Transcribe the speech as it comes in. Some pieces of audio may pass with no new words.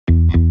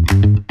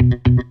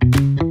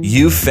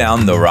You've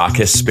found the Rock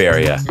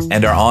Hesperia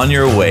and are on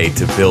your way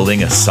to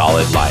building a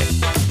solid life.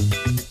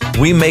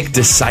 We make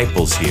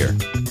disciples here.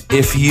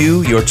 If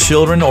you, your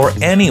children, or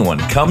anyone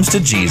comes to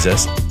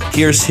Jesus,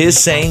 hears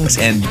His sayings,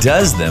 and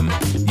does them,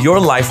 your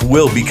life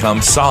will become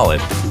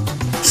solid.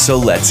 So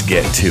let's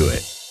get to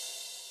it.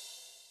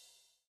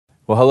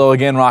 Well, hello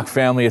again, Rock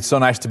family. It's so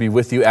nice to be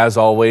with you as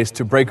always,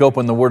 to break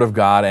open the Word of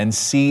God and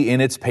see in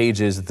its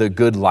pages the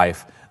good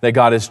life that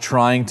God is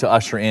trying to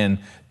usher in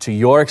to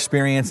your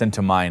experience and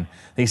to mine.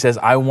 He says,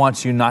 I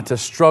want you not to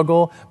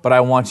struggle, but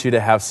I want you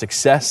to have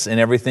success in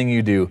everything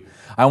you do.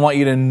 I want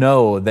you to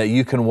know that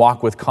you can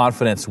walk with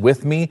confidence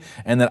with me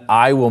and that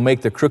I will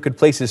make the crooked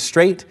places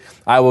straight.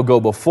 I will go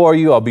before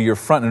you. I'll be your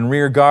front and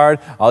rear guard.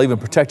 I'll even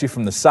protect you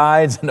from the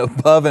sides and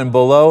above and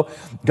below.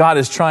 God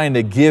is trying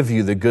to give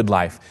you the good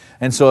life.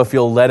 And so if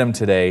you'll let Him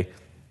today,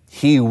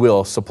 He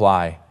will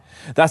supply.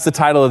 That's the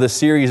title of this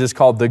series. It's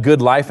called The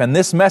Good Life. And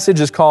this message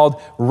is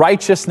called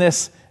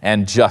Righteousness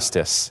and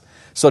Justice.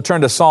 So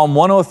turn to Psalm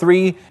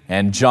 103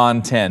 and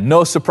John 10.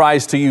 No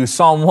surprise to you,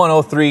 Psalm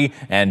 103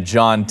 and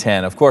John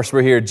 10. Of course,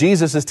 we're here.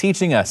 Jesus is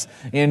teaching us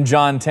in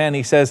John 10.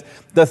 He says,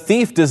 the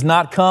thief does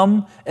not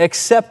come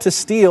except to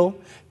steal,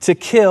 to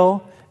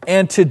kill,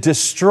 and to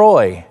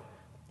destroy.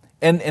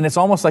 And it's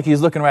almost like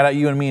He's looking right at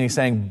you and me and He's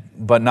saying,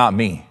 but not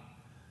me.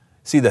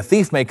 See, the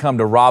thief may come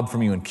to rob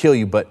from you and kill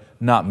you, but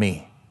not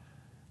me.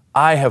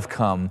 I have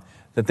come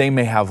that they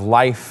may have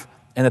life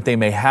and that they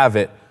may have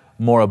it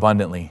more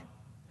abundantly.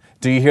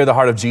 Do you hear the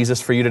heart of Jesus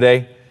for you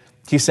today?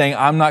 He's saying,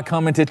 I'm not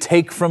coming to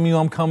take from you,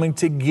 I'm coming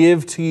to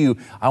give to you.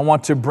 I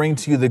want to bring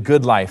to you the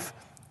good life.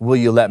 Will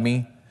you let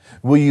me?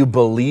 Will you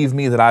believe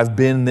me that I've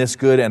been this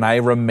good and I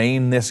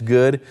remain this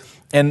good?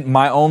 And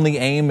my only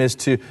aim is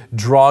to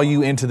draw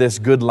you into this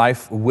good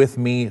life with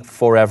me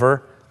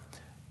forever.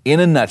 In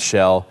a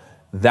nutshell,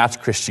 that's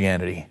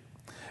Christianity.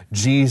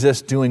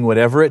 Jesus doing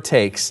whatever it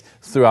takes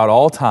throughout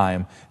all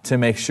time to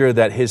make sure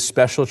that His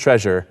special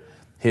treasure,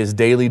 His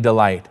daily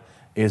delight,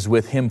 is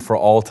with Him for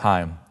all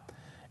time.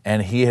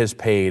 And He has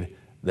paid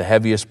the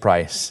heaviest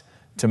price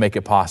to make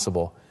it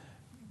possible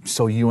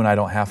so you and I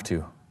don't have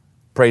to.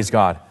 Praise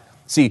God.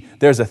 See,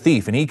 there's a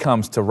thief and he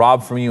comes to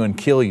rob from you and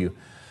kill you,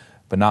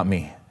 but not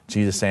me.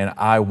 Jesus saying,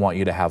 I want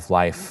you to have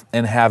life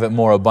and have it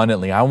more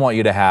abundantly. I want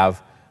you to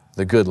have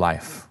the good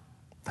life.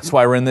 That's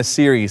why we're in this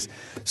series.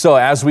 So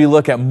as we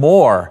look at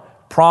more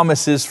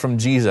promises from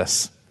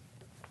Jesus,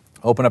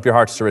 open up your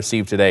hearts to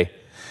receive today.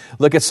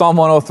 Look at Psalm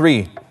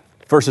 103,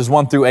 verses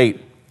 1 through 8.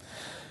 It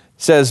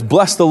says,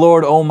 bless the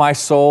Lord, O my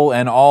soul,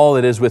 and all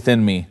that is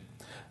within me.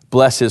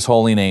 Bless His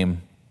holy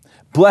name.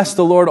 Bless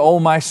the Lord, O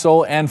my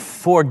soul, and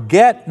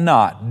forget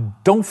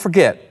not, don't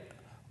forget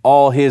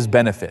all His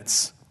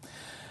benefits.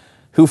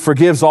 Who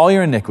forgives all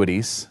your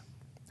iniquities,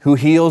 who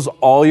heals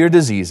all your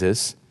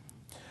diseases,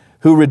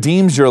 who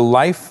redeems your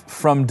life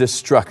from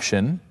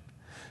destruction,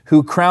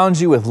 who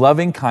crowns you with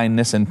loving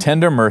kindness and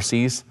tender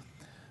mercies,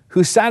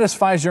 who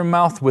satisfies your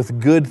mouth with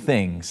good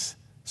things,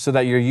 so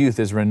that your youth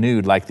is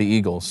renewed like the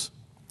eagles.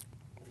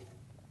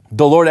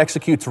 The Lord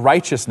executes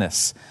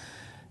righteousness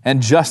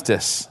and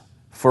justice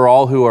for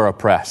all who are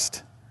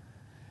oppressed.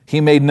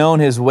 He made known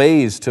His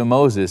ways to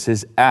Moses,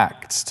 His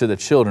acts to the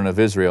children of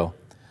Israel.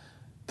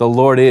 The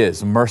Lord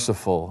is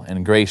merciful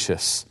and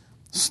gracious,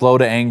 slow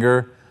to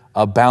anger,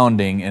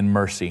 abounding in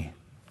mercy.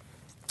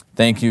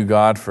 Thank you,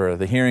 God, for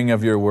the hearing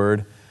of your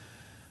word.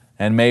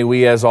 And may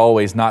we, as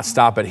always, not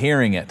stop at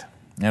hearing it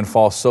and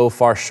fall so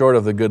far short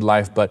of the good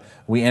life, but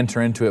we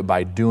enter into it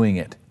by doing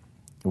it.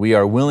 We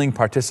are willing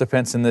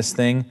participants in this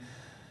thing,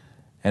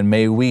 and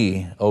may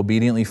we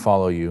obediently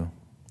follow you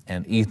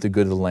and eat the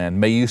good of the land.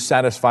 May you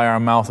satisfy our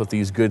mouth with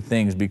these good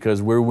things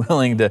because we're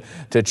willing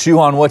to chew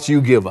on what you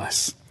give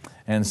us.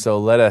 And so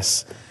let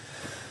us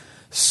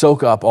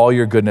soak up all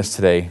your goodness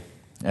today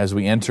as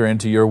we enter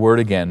into your word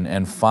again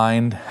and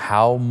find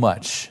how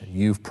much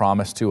you've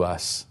promised to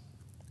us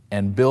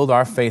and build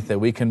our faith that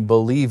we can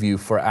believe you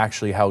for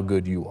actually how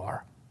good you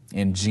are.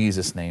 In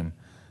Jesus' name,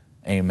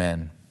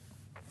 amen.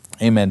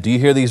 Amen. Do you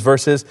hear these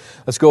verses?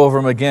 Let's go over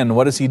them again.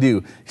 What does He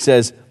do? He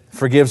says,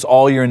 forgives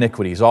all your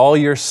iniquities, all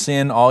your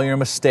sin, all your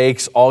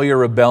mistakes, all your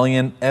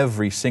rebellion,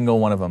 every single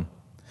one of them.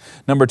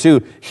 Number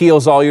 2,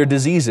 heals all your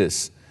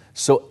diseases.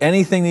 So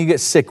anything that you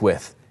get sick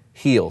with,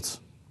 heals.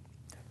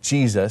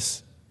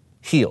 Jesus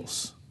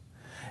heals.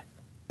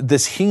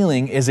 This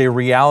healing is a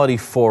reality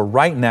for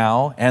right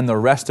now and the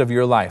rest of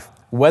your life.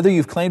 Whether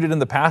you've claimed it in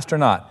the past or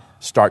not,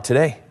 start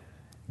today.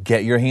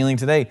 Get your healing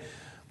today.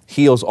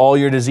 Heals all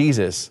your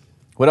diseases.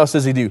 What else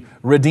does He do?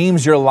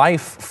 Redeems your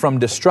life from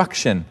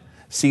destruction.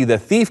 See, the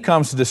thief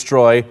comes to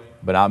destroy,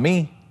 but not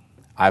me.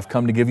 I've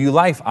come to give you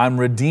life. I'm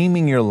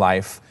redeeming your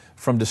life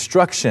from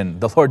destruction.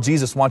 The Lord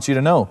Jesus wants you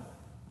to know.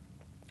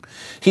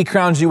 He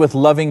crowns you with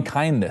loving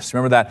kindness.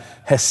 Remember that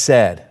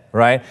hesed,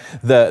 right?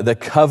 The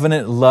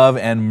covenant love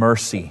and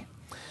mercy.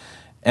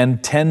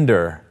 And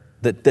tender,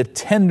 the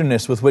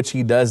tenderness with which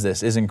He does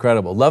this is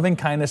incredible. Loving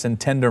kindness and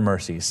tender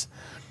mercies.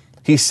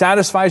 He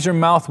satisfies your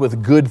mouth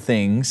with good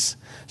things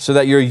so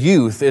that your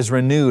youth is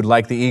renewed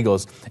like the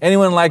eagles.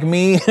 Anyone like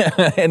me,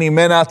 any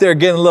men out there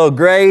getting a little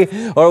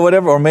gray or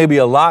whatever, or maybe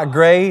a lot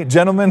gray,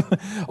 gentlemen,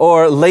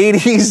 or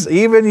ladies,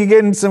 even you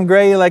getting some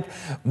gray, like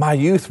my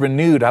youth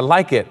renewed. I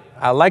like it.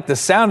 I like the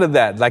sound of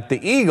that, like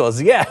the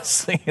eagles.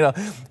 Yes.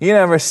 You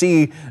never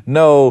see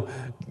no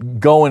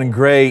going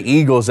gray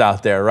eagles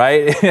out there,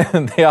 right?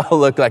 They all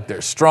look like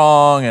they're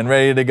strong and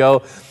ready to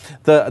go.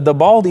 The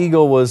bald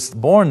eagle was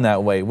born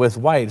that way with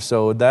white.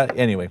 So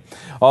anyway,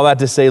 all that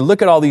to say,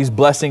 look at all these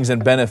blessings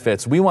and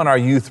benefits. We want our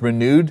youth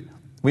renewed.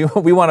 We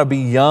want to be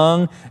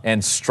young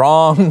and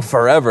strong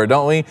forever,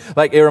 don't we?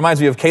 Like, it reminds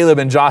me of Caleb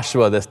and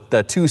Joshua,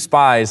 the two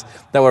spies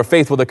that were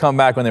faithful to come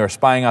back when they were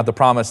spying out the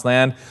promised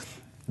land.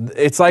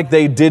 It's like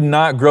they did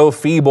not grow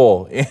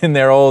feeble in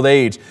their old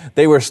age.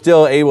 They were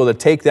still able to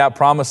take that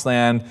promised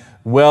land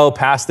well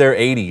past their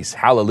 80s.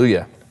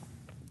 Hallelujah.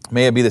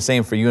 May it be the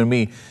same for you and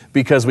me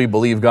because we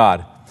believe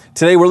God.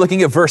 Today we're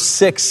looking at verse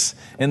 6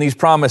 in these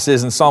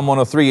promises in Psalm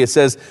 103. It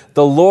says,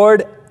 "The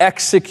Lord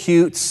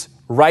executes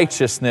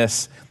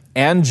righteousness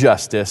and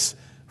justice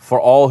for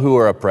all who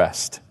are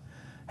oppressed."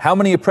 How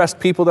many oppressed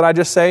people did I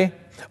just say?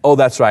 Oh,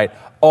 that's right.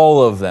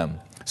 All of them.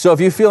 So if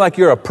you feel like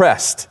you're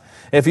oppressed,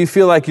 if you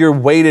feel like you're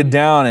weighted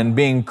down and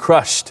being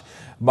crushed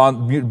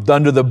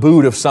under the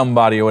boot of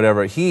somebody or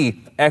whatever,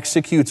 He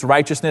executes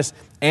righteousness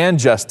and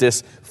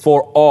justice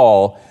for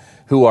all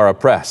who are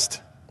oppressed.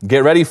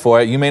 Get ready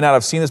for it. You may not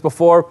have seen this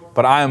before,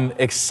 but I'm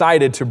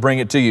excited to bring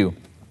it to you.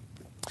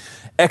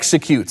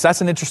 Executes.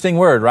 That's an interesting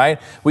word,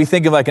 right? We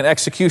think of like an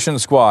execution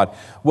squad.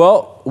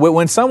 Well,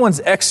 when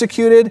someone's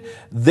executed,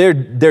 they're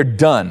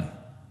done.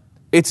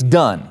 It's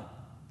done,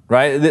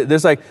 right?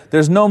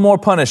 There's no more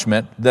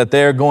punishment that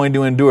they're going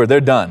to endure.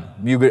 They're done.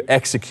 You get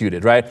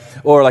executed, right?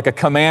 Or like a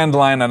command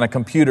line on a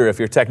computer if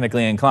you're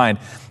technically inclined.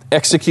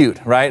 Execute,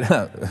 right?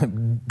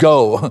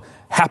 Go,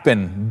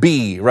 happen,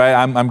 be, right?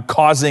 I'm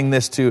causing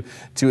this to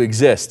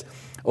exist.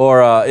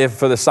 Or if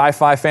for the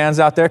sci-fi fans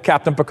out there,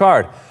 Captain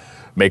Picard,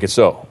 make it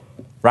so,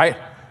 right?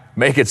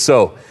 Make it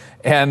so.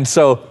 And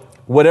so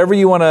whatever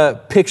you want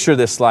to picture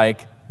this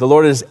like, the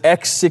Lord is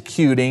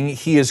executing,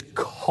 He is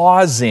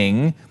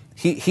causing,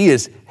 He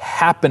is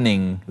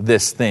happening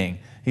this thing.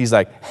 He's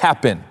like,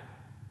 happen,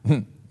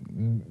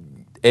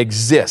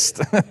 exist.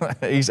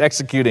 He's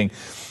executing.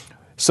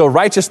 So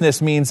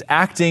righteousness means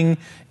acting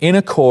in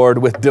accord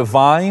with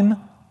divine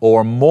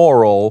or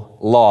moral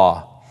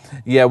law.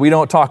 Yeah, we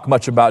don't talk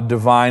much about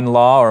divine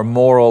law or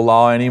moral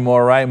law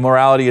anymore, right?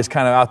 Morality is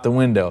kind of out the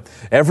window.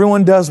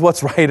 Everyone does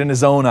what's right in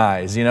his own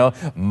eyes,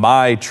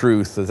 my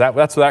truth.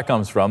 That's where that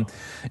comes from.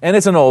 And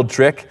it's an old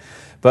trick,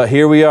 but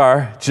here we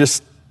are,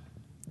 just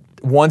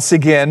once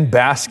again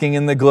basking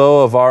in the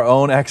glow of our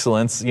own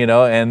excellence,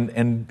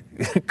 and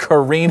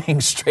careening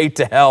straight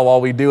to hell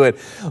while we do it.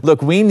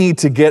 Look, we need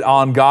to get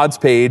on God's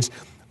page,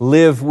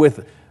 live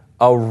with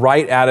a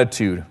right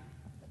attitude.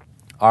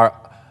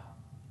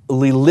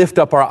 We lift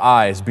up our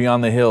eyes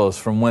beyond the hills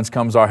from whence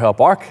comes our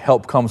help. Our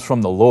help comes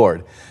from the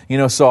Lord.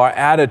 So our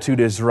attitude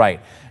is right.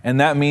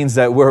 And that means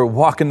that we're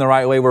walking the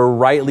right way. We're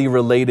rightly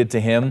related to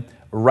Him.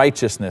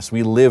 Righteousness.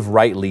 We live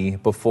rightly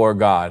before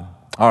God.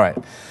 All right.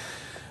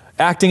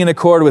 Acting in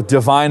accord with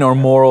divine or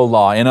moral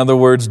law. In other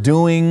words,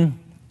 doing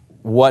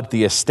what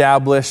the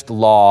established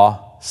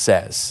law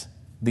says.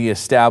 The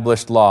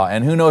established law.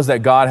 And who knows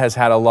that God has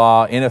had a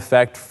law in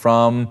effect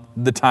from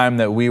the time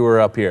that we were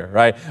up here,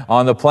 right?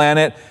 On the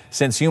planet,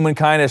 since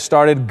humankind has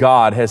started,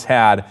 God has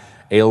had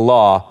a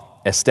law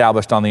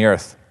established on the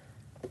earth.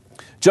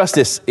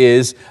 Justice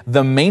is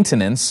the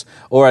maintenance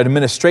or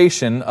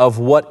administration of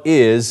what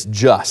is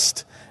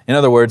just. In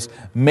other words,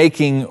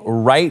 making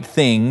right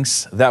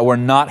things that were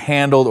not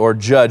handled or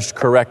judged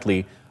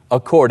correctly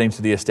according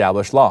to the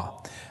established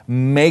law.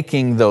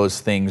 Making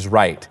those things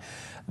right.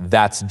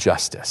 That's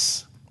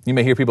justice. You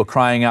may hear people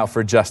crying out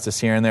for justice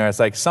here and there. It's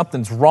like,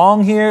 something's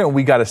wrong here, and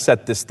we got to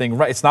set this thing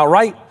right. It's not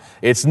right.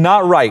 It's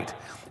not right.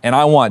 And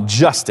I want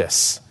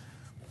justice.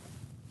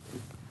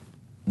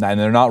 And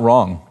they're not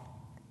wrong.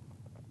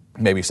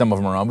 Maybe some of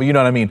them are wrong, but you know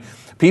what I mean.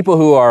 People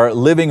who are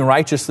living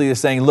righteously are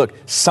saying, look,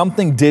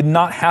 something did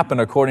not happen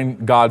according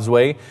to God's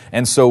way,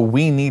 and so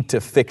we need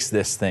to fix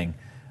this thing.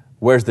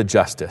 Where's the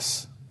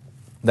justice?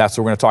 That's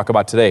what we're going to talk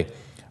about today.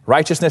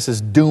 Righteousness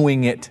is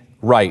doing it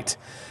right.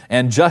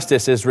 And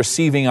justice is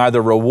receiving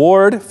either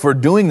reward for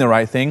doing the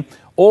right thing,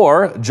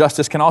 or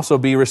justice can also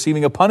be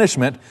receiving a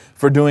punishment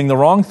for doing the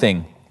wrong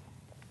thing.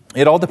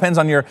 It all depends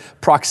on your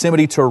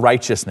proximity to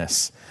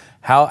righteousness.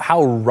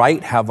 How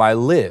right have I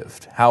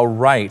lived? How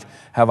right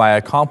have I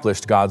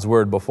accomplished God's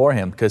word before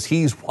Him? Because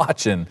He's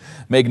watching,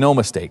 make no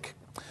mistake.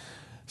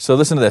 So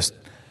listen to this.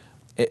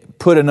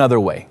 Put another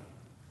way.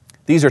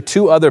 These are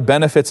two other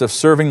benefits of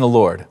serving the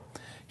Lord.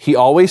 He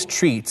always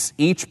treats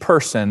each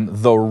person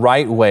the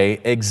right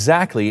way,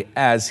 exactly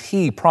as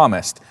He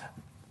promised.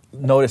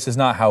 Notice it's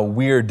not how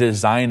we're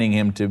designing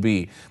Him to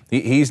be.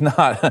 He's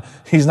not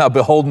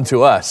beholden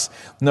to us.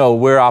 No,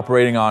 we're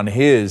operating on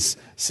His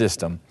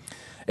system,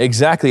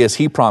 exactly as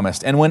He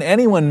promised. And when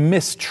anyone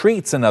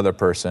mistreats another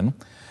person,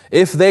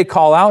 If they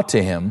call out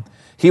to him,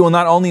 he will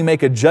not only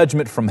make a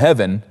judgment from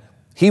heaven,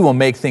 he will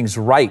make things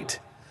right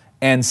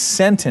and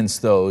sentence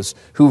those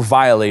who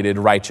violated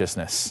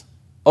righteousness.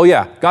 Oh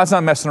yeah, God's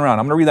not messing around.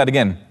 I'm going to read that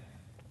again.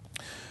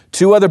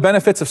 2 other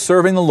benefits of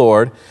serving the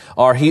Lord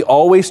are he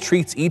always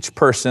treats each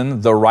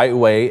person the right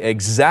way,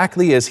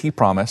 exactly as he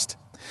promised.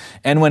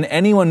 And when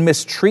anyone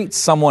mistreats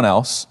someone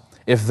else,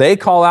 if they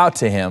call out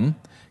to him,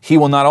 he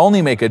will not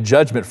only make a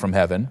judgment from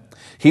heaven,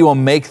 he will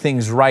make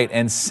things right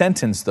and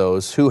sentence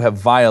those who have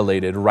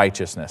violated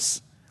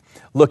righteousness.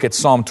 Look at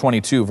Psalm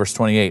 22, verse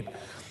 28. It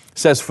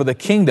says, for the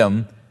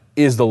kingdom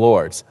is the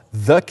Lord's.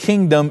 The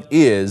kingdom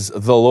is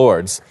the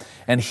Lord's,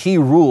 and he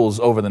rules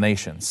over the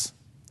nations.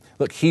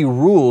 Look, he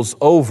rules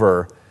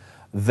over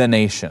the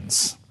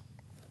nations.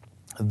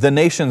 The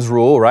nations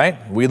rule,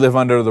 right? We live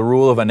under the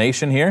rule of a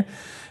nation here.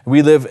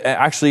 We live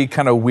actually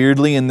kind of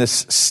weirdly in this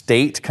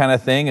state kind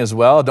of thing as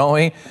well, don't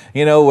we?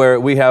 You know, where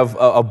we have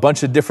a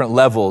bunch of different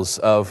levels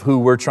of who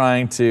we're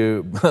trying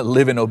to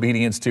live in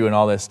obedience to and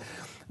all this.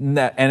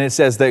 And it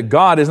says that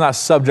God is not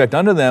subject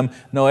unto them.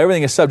 No,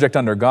 everything is subject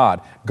under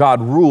God.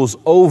 God rules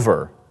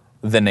over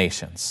the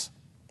nations.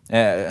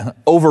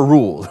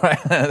 Overruled,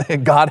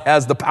 right? God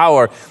has the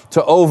power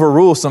to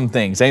overrule some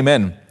things.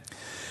 Amen.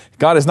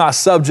 God is not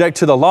subject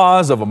to the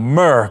laws of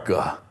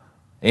America.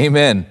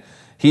 Amen.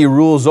 He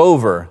rules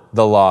over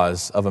the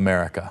laws of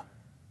America.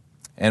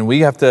 And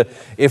we have to,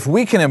 if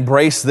we can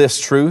embrace this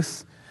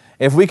truth,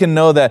 if we can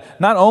know that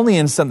not only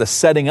in the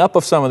setting up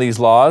of some of these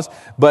laws,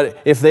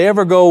 but if they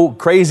ever go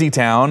crazy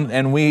town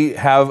and we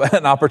have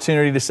an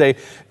opportunity to say,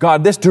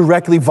 God, this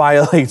directly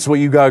violates what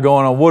you got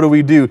going on, what do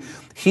we do?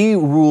 He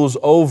rules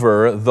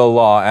over the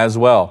law as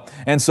well.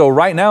 And so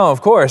right now,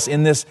 of course,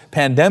 in this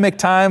pandemic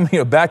time,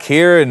 back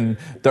here in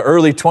the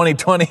early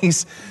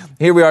 2020s,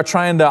 here we are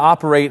trying to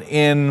operate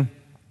in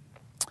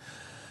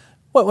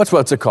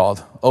what's it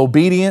called?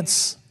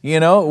 Obedience.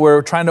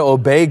 We're trying to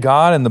obey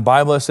God, and the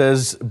Bible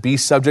says be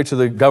subject to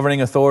the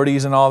governing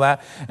authorities and all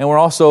that. And we're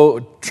also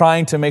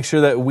trying to make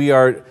sure that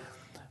we're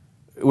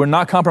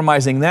not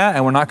compromising that,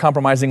 and we're not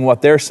compromising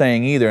what they're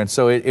saying either. And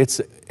so it's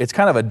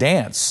kind of a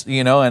dance,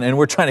 and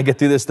we're trying to get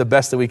through this the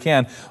best that we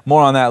can.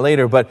 More on that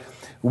later. But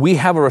we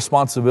have a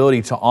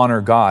responsibility to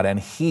honor God, and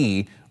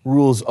he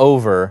rules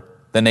over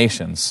the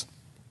nations.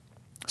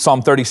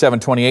 Psalm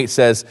 37:28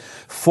 says,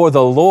 for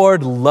the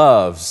Lord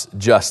loves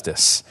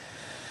justice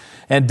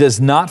and does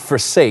not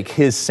forsake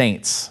his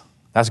saints.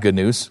 That's good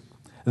news.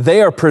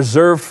 They are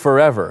preserved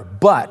forever,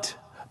 but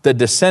the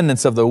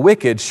descendants of the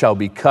wicked shall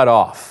be cut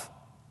off.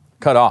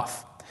 Cut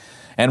off.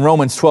 And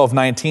Romans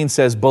 12:19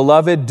 says,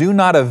 beloved, do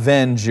not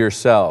avenge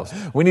yourselves.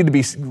 We need to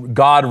be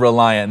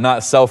God-reliant,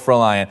 not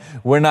self-reliant.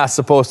 We're not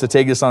supposed to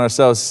take this on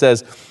ourselves. It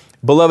says,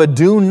 beloved,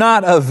 do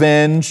not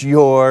avenge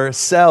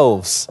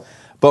yourselves,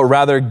 but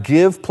rather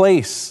give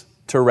place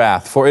to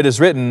wrath. For it is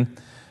written,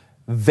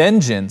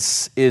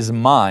 vengeance is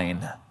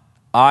mine,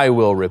 I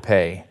will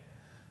repay,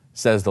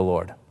 says the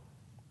Lord.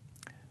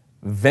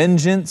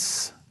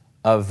 Vengeance,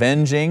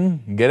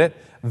 avenging, you get it?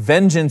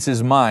 Vengeance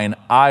is mine,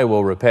 I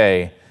will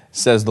repay,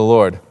 says the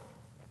Lord.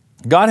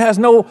 God has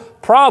no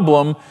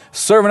problem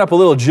serving up a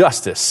little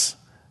justice.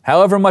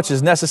 However much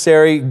is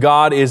necessary,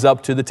 God is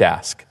up to the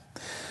task.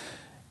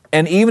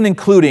 And even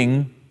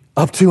including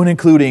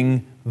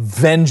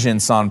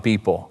vengeance on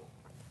people.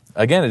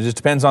 Again, it just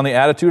depends on the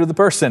attitude of the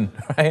person,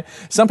 right?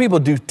 Some people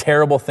do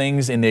terrible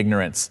things in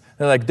ignorance.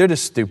 They're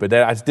just stupid.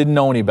 I just didn't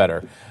know any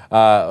better.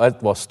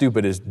 Well,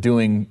 stupid is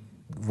doing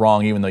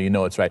wrong even though you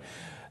know it's right.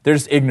 They're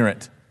just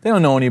ignorant. They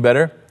don't know any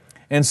better.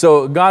 And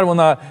so God will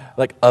not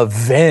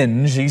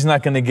avenge. He's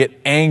not going to get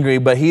angry,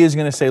 but he is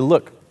going to say,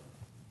 look,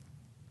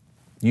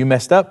 you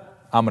messed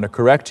up. I'm going to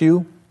correct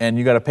you, and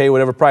you got to pay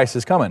whatever price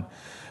is coming.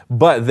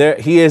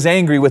 But he is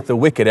angry with the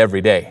wicked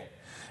every day.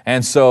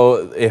 And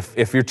so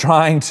if you're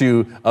trying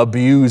to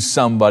abuse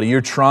somebody,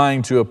 you're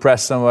trying to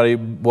oppress somebody,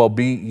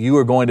 you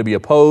are going to be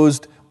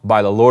opposed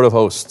by the Lord of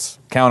hosts.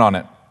 Count on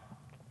it.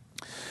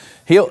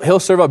 He'll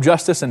serve up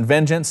justice and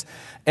vengeance.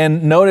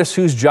 And notice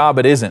whose job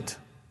it isn't.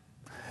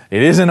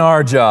 It isn't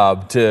our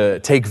job to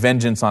take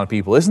vengeance on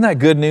people. Isn't that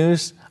good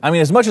news? I mean,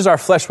 as much as our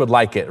flesh would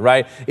like it,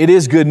 right? It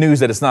is good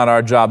news that it's not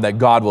our job, that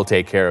God will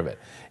take care of it.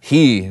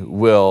 He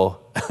will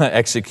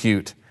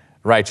execute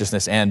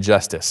righteousness and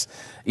justice,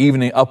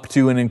 even up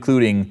to and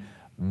including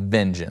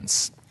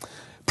vengeance.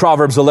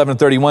 Proverbs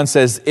 11:31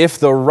 says, if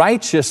the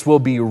righteous will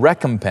be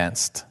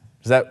recompensed,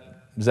 is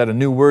that a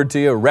new word to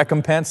you?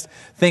 Recompensed?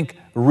 Think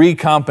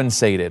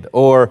recompensated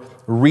or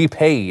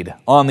repaid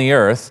on the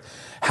earth.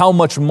 How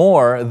much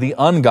more the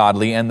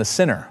ungodly and the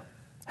sinner?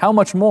 How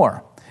much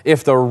more?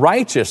 If the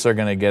righteous are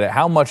going to get it,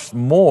 how much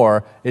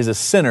more is a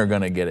sinner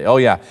going to get it? Oh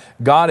yeah,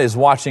 God is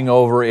watching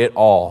over it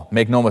all.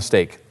 Make no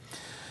mistake.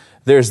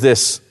 There's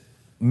this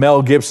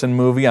Mel Gibson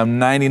movie. I'm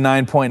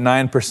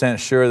 99.9%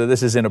 sure that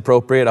this is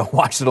inappropriate. I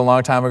watched it a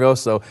long time ago.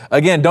 So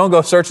again, don't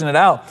go searching it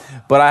out.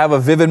 But I have a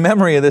vivid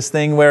memory of this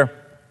thing where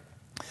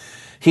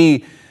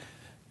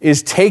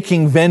is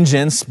taking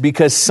vengeance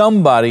because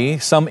somebody,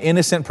 some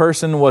innocent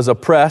person was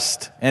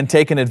oppressed and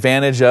taken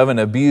advantage of and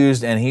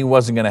abused, and he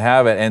wasn't going to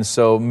have it. And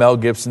so Mel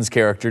Gibson's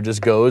character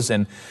just goes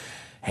and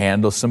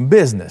handles some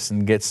business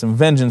and gets some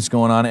vengeance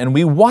going on. And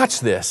we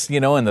watch this,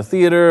 in the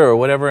theater or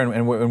whatever,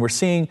 and we're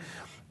seeing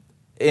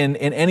in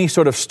any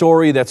sort of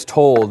story that's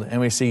told, and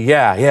we see,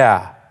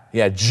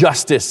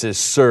 justice is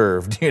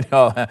served,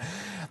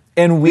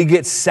 And we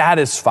get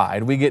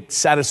satisfied. We get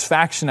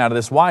satisfaction out of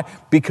this. Why?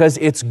 Because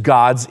it's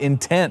God's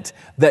intent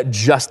that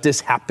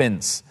justice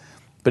happens.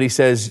 But he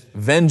says,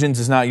 vengeance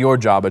is not your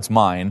job, it's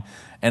mine,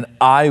 and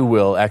I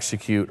will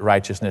execute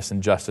righteousness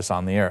and justice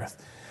on the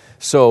earth.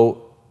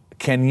 So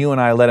can you and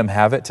I let him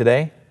have it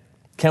today?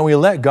 Can we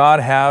let God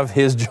have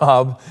his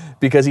job?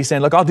 Because he's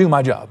saying, look, I'll do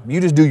my job.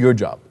 You just do your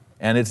job.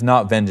 And it's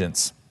not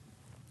vengeance.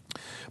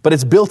 But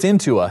it's built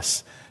into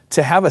us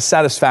to have a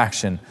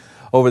satisfaction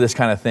over this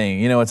kind of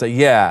thing. It's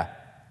like,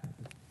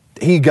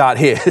 he got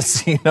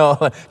his,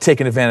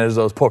 taking advantage of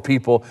those poor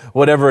people,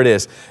 whatever it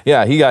is.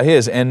 Yeah, he got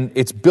his. And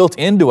it's built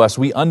into us.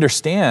 We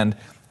understand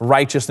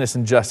righteousness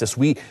and justice.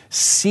 We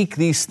seek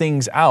these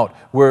things out.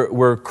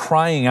 We're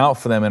crying out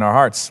for them in our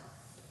hearts.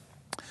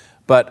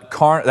 But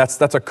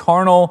that's a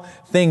carnal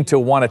thing to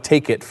want to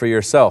take it for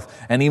yourself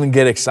and even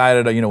get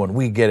excited, when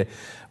we get it.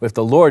 If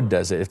the Lord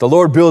does it, if the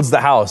Lord builds the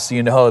house,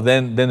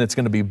 then it's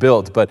going to be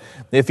built. But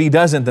if he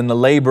doesn't, then the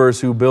laborers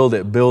who build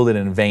it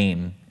in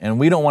vain. And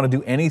we don't want to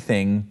do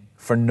anything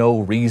for no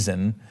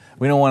reason.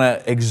 We don't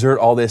want to exert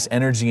all this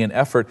energy and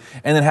effort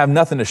and then have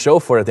nothing to show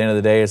for it at the end of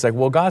the day. It's like,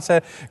 God's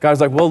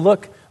like,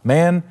 look,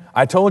 man,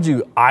 I told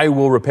you I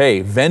will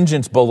repay.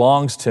 Vengeance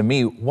belongs to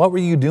me. What were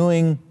you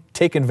doing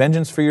taking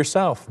vengeance for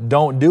yourself?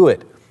 Don't do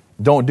it.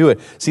 Don't do it.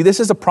 See, this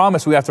is a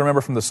promise we have to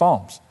remember from the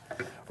Psalms.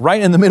 Right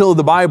in the middle of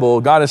the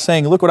Bible, God is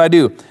saying, look what I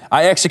do.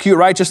 I execute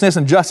righteousness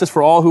and justice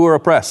for all who are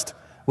oppressed.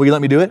 Will you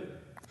let me do it?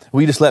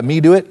 Will you just let me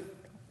do it?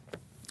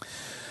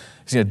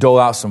 He's going to dole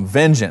out some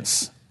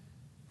vengeance.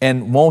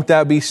 And won't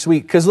that be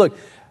sweet? Because look,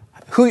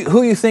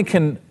 who you think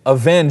can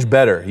avenge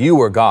better, you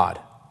or God?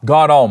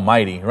 God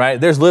Almighty, right?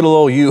 There's little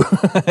old you,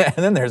 and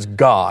then there's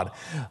God.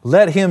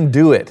 Let him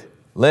do it.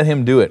 Let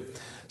him do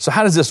it. So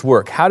how does this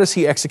work? How does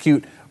he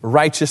execute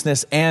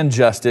righteousness and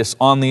justice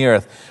on the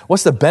earth?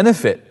 What's the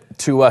benefit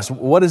to us?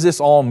 What does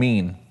this all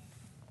mean?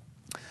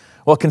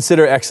 Well,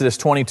 consider Exodus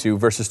 22,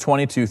 verses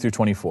 22 through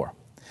 24.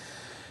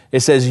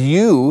 It says,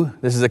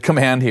 this is a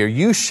command here,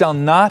 you shall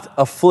not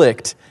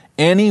afflict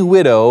any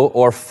widow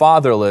or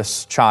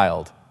fatherless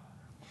child.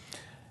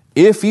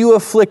 If you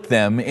afflict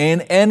them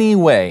in any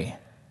way,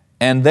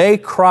 and they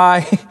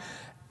cry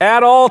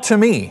at all to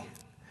me,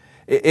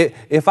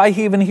 if I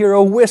even hear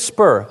a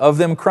whisper of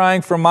them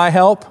crying for my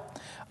help,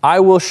 I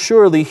will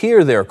surely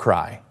hear their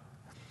cry.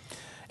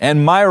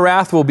 And my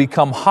wrath will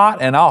become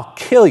hot, and I'll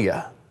kill you.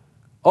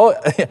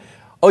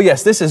 Oh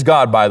yes, this is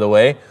God, by the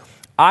way.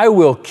 I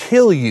will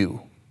kill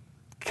you.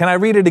 Can I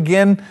read it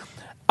again?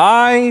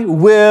 I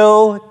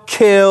will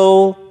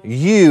kill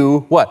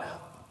you. What?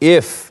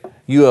 If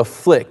you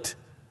afflict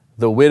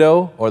the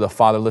widow or the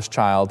fatherless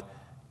child,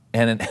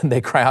 and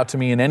they cry out to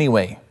me in any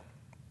way.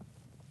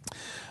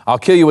 I'll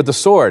kill you with the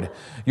sword.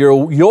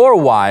 Your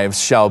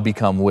wives shall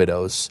become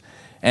widows,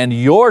 and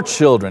your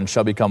children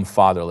shall become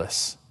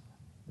fatherless.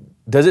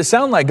 Does it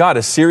sound like God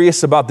is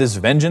serious about this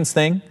vengeance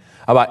thing?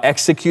 About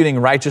executing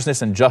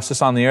righteousness and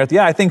justice on the earth?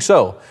 Yeah, I think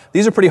so.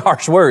 These are pretty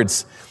harsh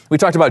words. We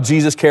talked about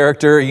Jesus'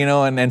 character,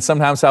 and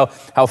sometimes how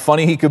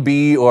funny he could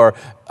be or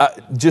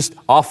just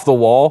off the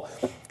wall.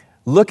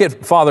 Look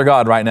at Father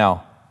God right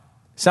now.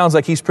 Sounds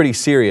like he's pretty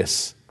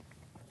serious.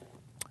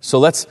 So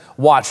let's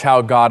watch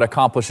how God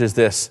accomplishes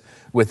this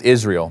with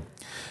Israel.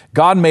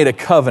 God made a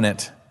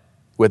covenant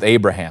with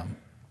Abraham.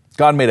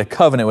 God made a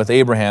covenant with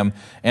Abraham,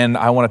 and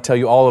I want to tell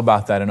you all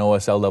about that in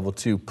OSL Level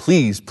 2.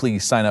 Please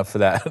sign up for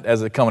that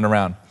as it's coming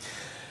around.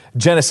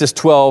 Genesis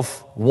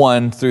 12,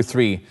 1 through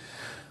 3.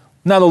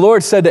 Now the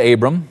Lord said to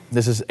Abram,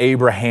 this is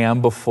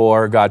Abraham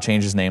before God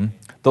changed his name.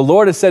 The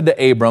Lord had said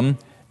to Abram,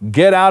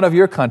 get out of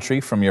your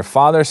country, from your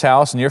father's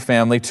house and your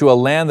family, to a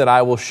land that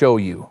I will show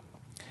you.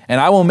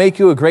 And I will make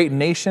you a great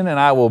nation, and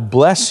I will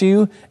bless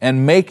you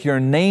and make your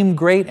name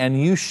great,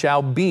 and you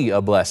shall be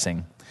a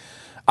blessing.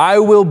 I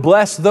will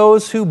bless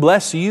those who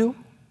bless you,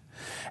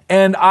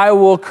 and I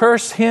will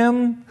curse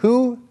him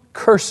who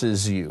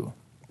curses you.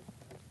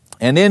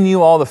 And in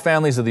you all the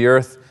families of the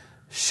earth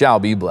shall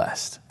be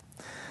blessed.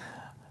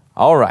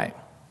 All right.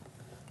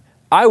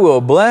 I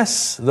will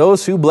bless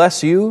those who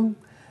bless you,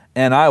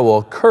 and I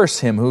will curse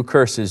him who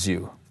curses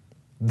you.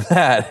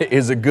 That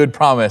is a good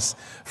promise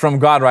from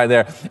God right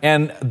there.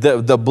 And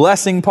the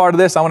blessing part of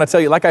this, I want to tell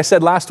you, like I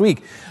said last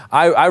week,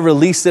 I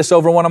released this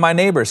over one of my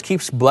neighbors,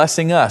 keeps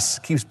blessing us.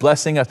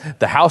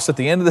 The house at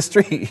the end of the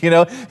street,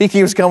 he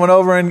keeps coming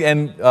over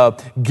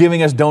and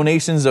giving us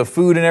donations of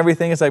food and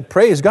everything. It's like,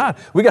 praise God,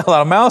 we got a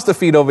lot of mouths to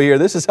feed over here.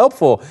 This is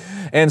helpful.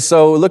 And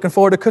so looking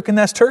forward to cooking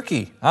that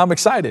turkey. I'm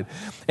excited.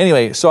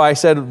 Anyway, so I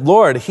said,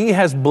 Lord, he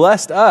has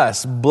blessed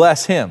us.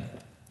 Bless him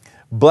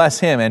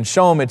and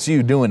show him it's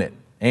you doing it.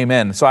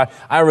 Amen. So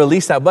I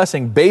release that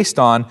blessing based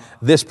on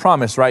this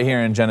promise right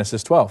here in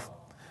Genesis 12.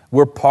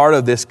 We're part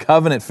of this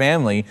covenant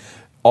family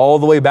all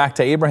the way back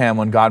to Abraham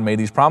when God made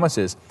these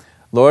promises.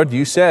 Lord,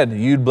 you said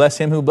you'd bless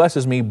him who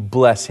blesses me.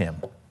 Bless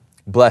him.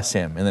 Bless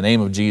him in the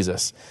name of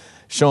Jesus.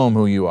 Show him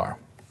who you are.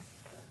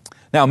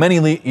 Now,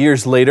 many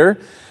years later,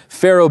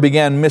 Pharaoh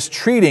began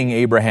mistreating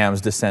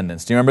Abraham's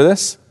descendants. Do you remember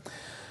this?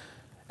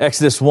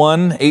 Exodus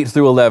 1, 8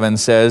 through 11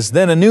 says,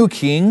 Then a new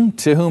king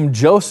to whom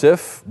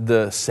Joseph,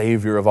 the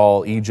savior of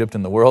all Egypt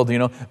and the world,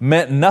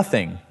 meant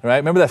nothing, right?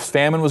 Remember that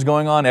famine was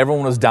going on?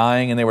 Everyone was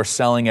dying and they were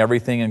selling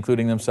everything,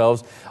 including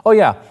themselves. Oh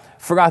yeah,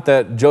 forgot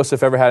that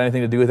Joseph ever had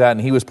anything to do with that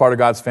and he was part of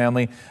God's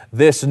family.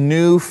 This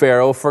new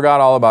Pharaoh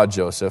forgot all about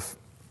Joseph.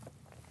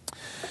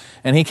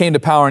 And he came to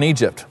power in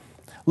Egypt.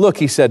 Look,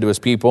 he said to his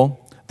people,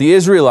 the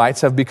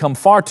Israelites have become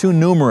far too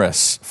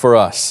numerous for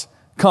us.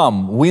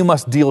 Come, we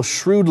must deal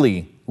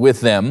shrewdly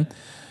with them,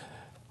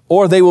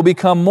 or they will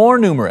become more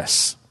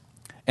numerous.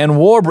 And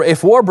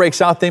if war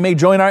breaks out, they may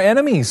join our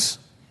enemies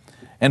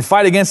and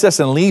fight against us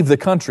and leave the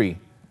country.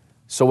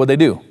 So what they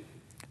do?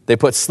 They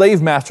put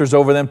slave masters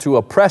over them to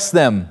oppress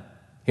them.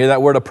 Hear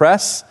that word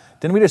oppress?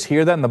 Didn't we just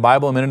hear that in the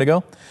Bible a minute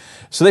ago?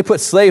 So they put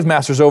slave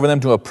masters over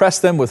them to oppress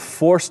them with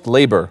forced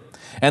labor.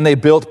 And they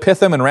built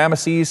Pithom and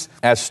Ramesses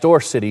as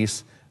store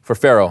cities for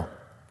Pharaoh.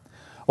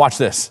 Watch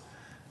this.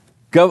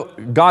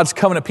 God's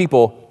covenant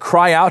people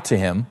cry out to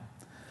him.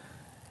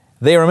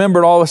 They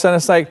remembered all of a sudden.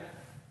 It's like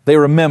they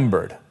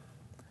remembered.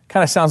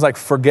 Kind of sounds like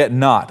forget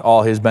not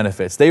all his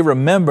benefits. They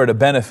remembered a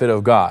benefit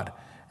of God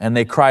and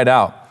they cried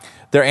out.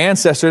 Their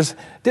ancestors,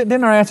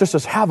 didn't our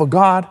ancestors have a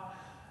God?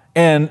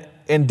 And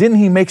didn't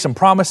he make some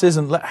promises?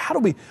 And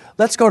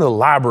let's go to the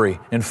library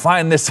and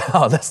find this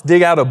out. Let's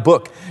dig out a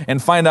book and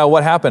find out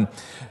what happened.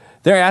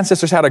 Their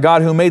ancestors had a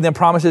God who made them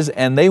promises,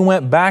 and they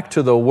went back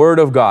to the Word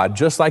of God,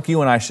 just like you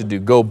and I should do.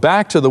 Go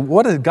back to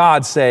what does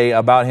God say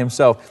about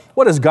himself?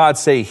 What does God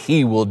say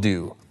he will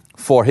do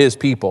for his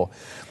people?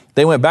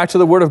 They went back to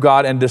the Word of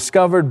God and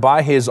discovered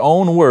by his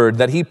own word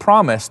that he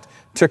promised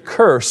to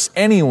curse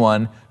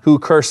anyone who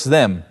cursed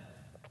them.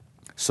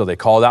 So they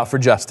called out for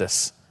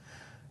justice.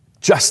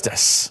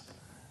 Justice.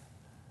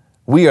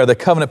 We are the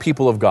covenant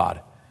people of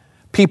God,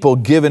 people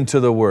given to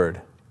the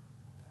Word,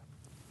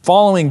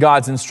 following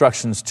God's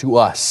instructions to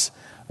us.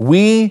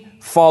 We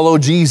follow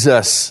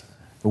Jesus.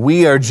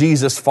 We are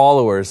Jesus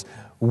followers.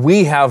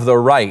 We have the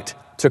right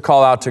to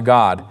call out to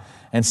God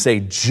and say,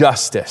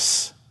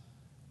 justice.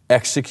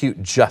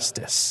 Execute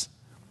justice.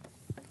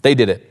 They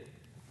did it.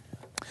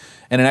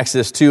 And in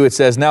Exodus 2, it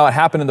says, Now it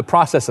happened in the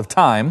process of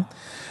time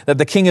that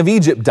the king of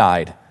Egypt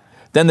died.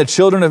 Then the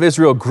children of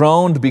Israel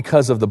groaned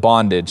because of the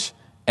bondage,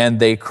 and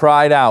they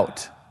cried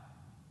out.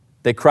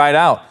 They cried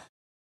out.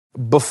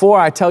 Before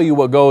I tell you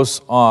what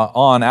goes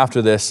on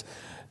after this,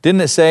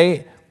 didn't it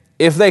say,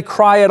 if they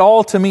cry at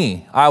all to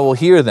me, I will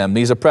hear them,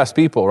 these oppressed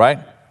people, right?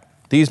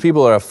 These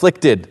people are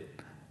afflicted,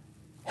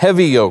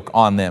 heavy yoke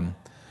on them.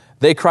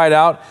 They cried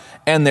out,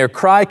 and their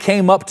cry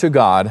came up to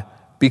God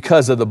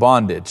because of the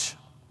bondage.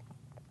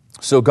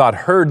 So God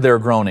heard their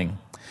groaning,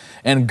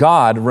 and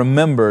God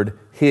remembered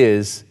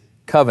his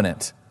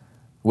covenant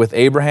with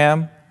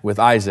Abraham, with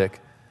Isaac,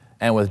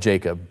 and with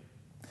Jacob.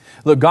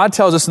 Look, God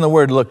tells us in the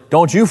Word, look,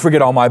 don't you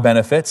forget all my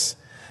benefits.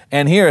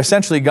 And here,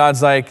 essentially,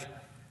 God's like,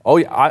 oh,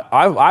 yeah,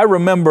 I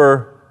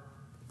remember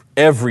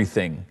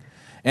everything.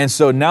 And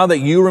so now that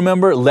you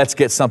remember, let's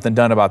get something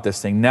done about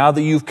this thing. Now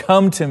that you've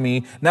come to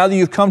me, now that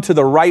you've come to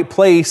the right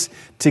place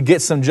to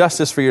get some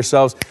justice for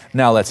yourselves,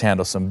 now let's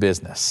handle some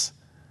business.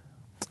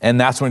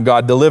 And that's when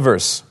God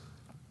delivers.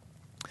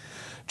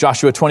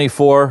 Joshua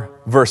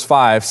 24, verse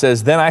 5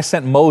 says, Then I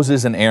sent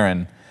Moses and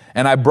Aaron,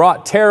 and I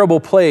brought terrible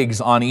plagues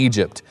on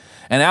Egypt.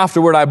 And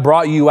afterward, I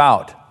brought you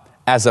out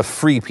as a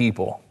free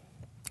people.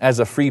 As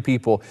a free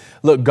people.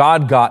 Look,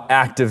 God got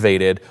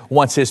activated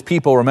once his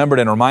people remembered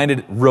and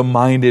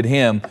reminded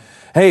him,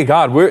 hey,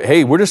 God,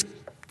 we're just,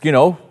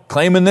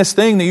 claiming this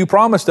thing that you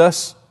promised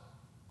us.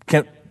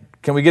 Can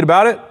we get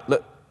about it?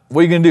 What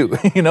are you going to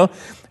do?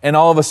 And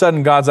all of a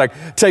sudden, God's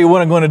like, tell you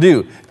what I'm going to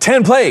do.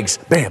 10 plagues.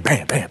 Bam,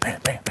 bam, bam,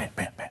 bam, bam, bam,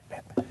 bam, bam,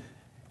 bam.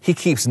 He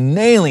keeps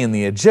nailing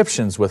the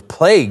Egyptians with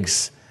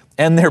plagues.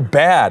 And they're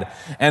bad.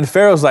 And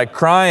Pharaoh's like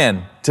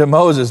crying to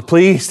Moses,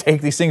 please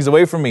take these things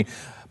away from me.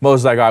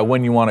 Moses is like, all right,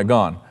 when you want it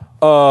gone?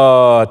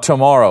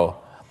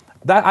 Tomorrow.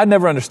 I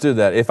never understood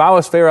that. If I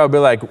was Pharaoh, I'd be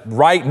like,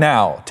 right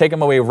now, take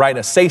them away right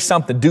now. Say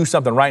something, do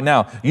something right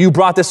now. You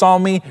brought this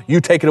on me,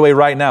 you take it away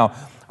right now.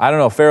 I don't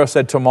know, Pharaoh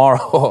said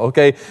tomorrow,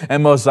 okay?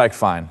 And Moses is like,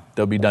 fine,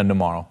 they'll be done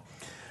tomorrow.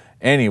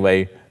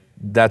 Anyway,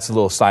 that's a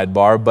little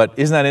sidebar, but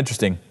isn't that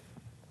interesting?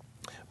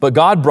 But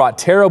God brought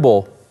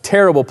terrible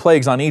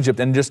plagues on Egypt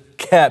and just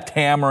kept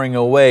hammering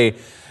away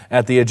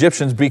at the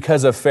Egyptians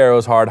because of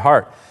Pharaoh's hard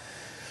heart.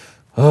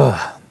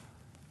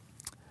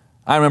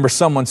 I remember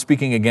someone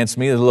speaking against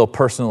me. There's a little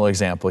personal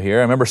example here.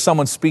 I remember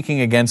someone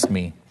speaking against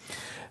me,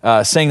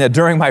 saying that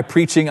during my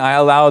preaching, I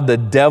allowed the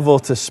devil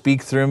to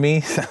speak through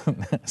me.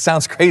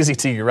 Sounds crazy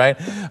to you, right?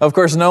 Of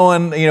course, no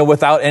one,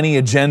 without any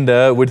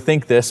agenda would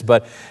think this.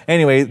 But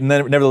anyway,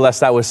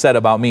 nevertheless, that was said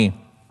about me.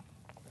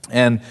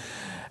 And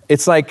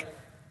it's like,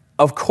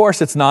 of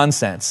course it's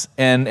nonsense.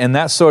 And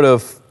that sort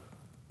of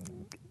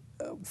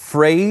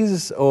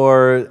phrase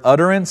or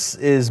utterance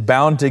is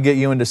bound to get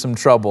you into some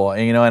trouble.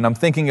 And, and I'm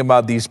thinking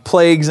about these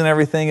plagues and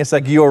everything. It's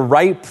like you're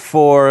ripe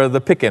for the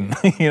picking.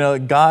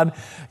 God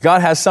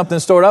has something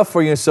stored up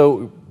for you,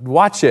 so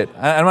watch it.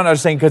 I'm not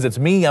just saying because it's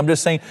me. I'm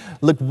just saying,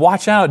 look,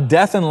 watch out.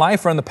 Death and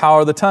life are in the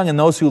power of the tongue, and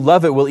those who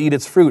love it will eat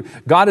its fruit.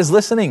 God is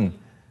listening,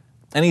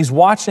 and He's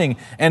watching,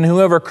 and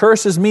whoever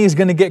curses me is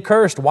going to get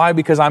cursed. Why?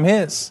 Because I'm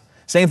His.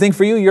 Same thing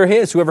for you. You're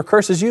His. Whoever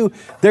curses you,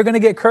 they're going to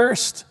get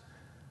cursed.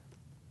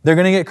 They're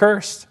going to get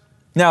cursed.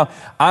 Now,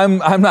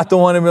 I'm not the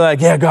one to be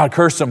like, yeah, God,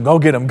 curse them. Go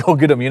get them. Go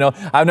get them.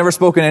 I've never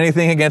spoken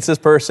anything against this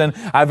person.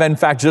 I've, in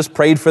fact, just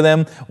prayed for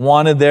them,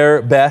 wanted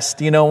their best,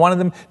 wanted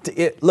them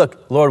to,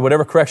 look, Lord,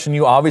 whatever correction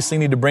you obviously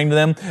need to bring to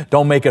them,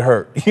 don't make it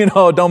hurt.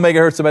 Don't make it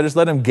hurt so bad. Just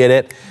let them get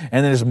it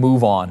and then just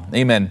move on.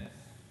 Amen.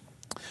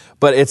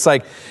 But it's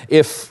like,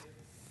 if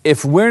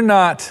we're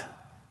not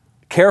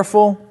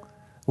careful,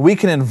 we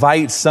can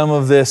invite some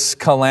of this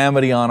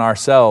calamity on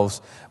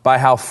ourselves by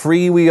how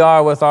free we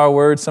are with our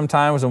words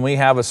sometimes when we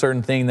have a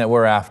certain thing that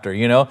we're after,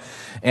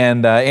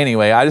 And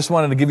anyway, I just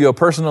wanted to give you a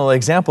personal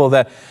example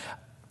that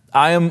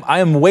I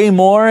am way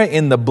more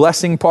in the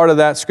blessing part of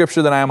that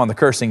scripture than I am on the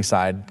cursing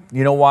side.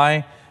 You know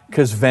why?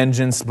 Because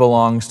vengeance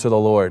belongs to the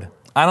Lord.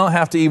 I don't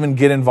have to even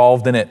get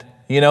involved in it.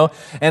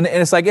 And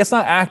it's like, it's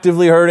not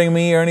actively hurting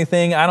me or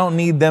anything. I don't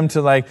need them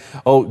to like,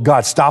 oh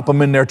God, stop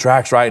them in their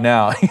tracks right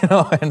now.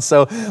 And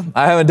so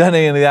I haven't done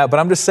any of that, but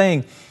I'm just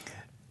saying,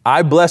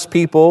 I bless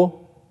people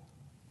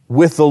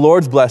with the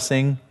Lord's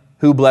blessing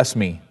who bless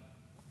me.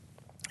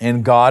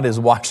 And God is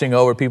watching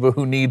over people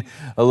who need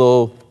a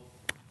little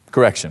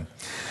correction.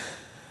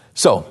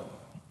 So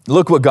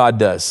look what God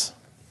does.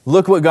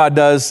 Look what God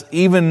does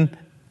even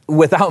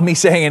without me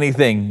saying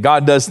anything.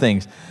 God does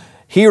things.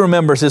 He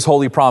remembers His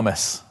holy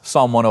promise,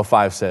 Psalm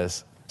 105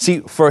 says.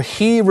 See, for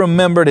He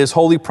remembered His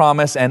holy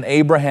promise and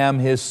Abraham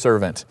His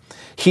servant.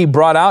 He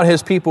brought out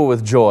His people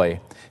with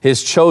joy,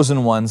 His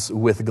chosen ones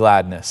with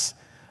gladness.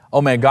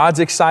 Oh man, God's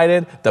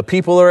excited. The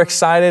people are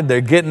excited. They're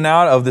getting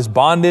out of this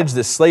bondage,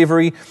 this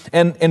slavery.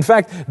 And in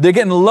fact, they're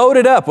getting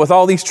loaded up with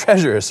all these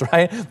treasures,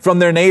 right? From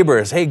their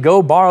neighbors. Hey,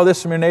 go borrow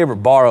this from your neighbor.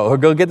 Borrow. Or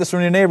go get this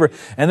from your neighbor.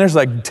 And there's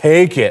like,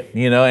 take it,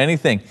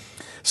 anything.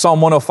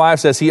 Psalm 105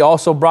 says, He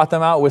also brought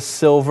them out with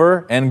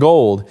silver and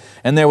gold.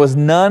 And there was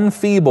none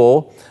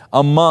feeble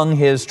among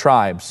His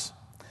tribes.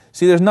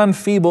 See, there's none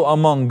feeble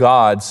among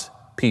God's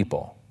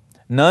people.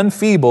 None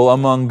feeble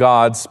among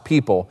God's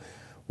people.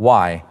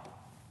 Why?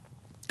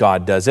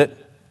 God does it.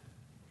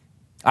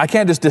 I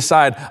can't just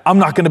decide I'm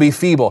not going to be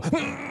feeble,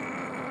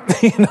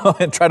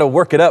 and try to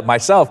work it up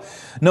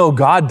myself. No,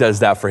 God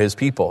does that for His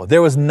people.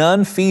 There was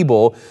none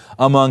feeble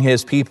among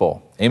His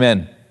people.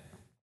 Amen.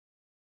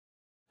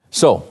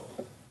 So,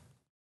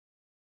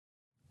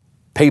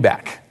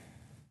 payback,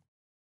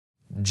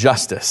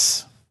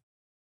 justice.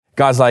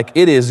 God's like,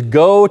 it is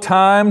go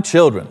time,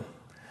 children.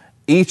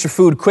 Eat your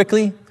food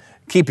quickly.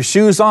 Keep your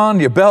shoes on,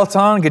 your belt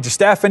on, get your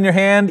staff in your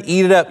hand,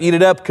 eat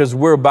it up, because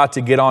we're about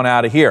to get on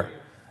out of here.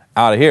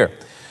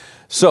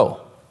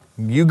 So,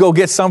 you go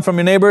get some from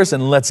your neighbors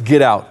and let's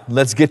get out.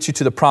 Let's get you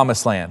to the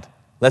promised land.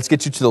 Let's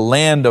get you to the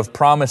land of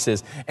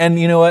promises. And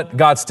you know what?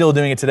 God's still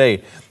doing it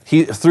today.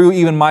 Through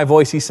even my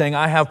voice, He's saying,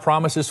 I have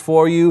promises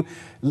for you.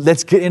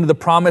 Let's get into the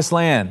promised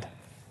land.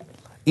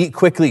 Eat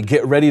quickly,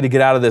 get ready to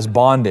get out of this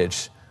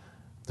bondage.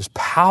 There's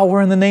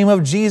power in the name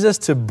of Jesus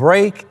to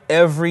break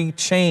every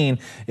chain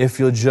if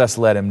you'll just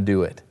let Him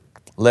do it.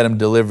 Let Him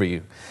deliver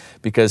you,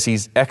 because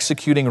He's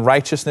executing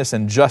righteousness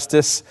and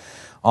justice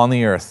on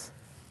the earth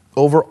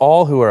over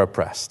all who are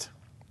oppressed.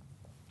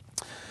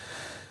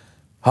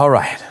 All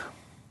right.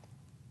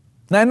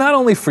 Now, not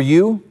only for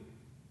you,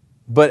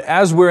 but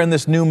as we're in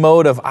this new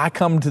mode of I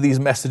come to these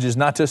messages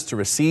not just to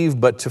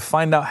receive, but to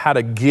find out how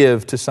to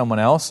give to someone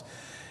else,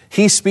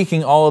 He's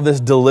speaking all of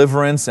this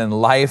deliverance and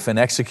life and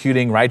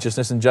executing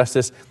righteousness and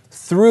justice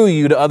through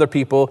you to other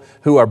people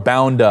who are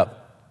bound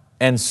up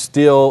and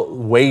still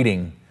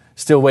waiting.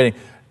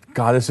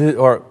 God, this is,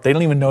 or they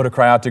don't even know to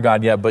cry out to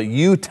God yet, but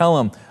you tell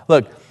them,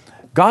 look,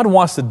 God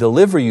wants to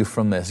deliver you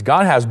from this.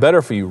 God has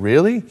better for you.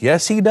 Really?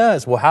 Yes, He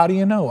does. Well, how do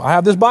you know? I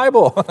have this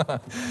Bible.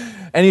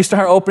 And you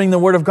start opening the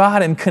Word of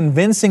God and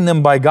convincing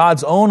them by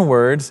God's own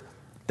words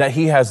that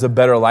He has the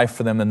better life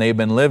for them than they've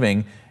been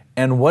living.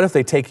 And what if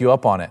they take you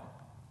up on it?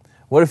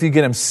 What if you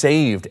get them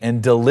saved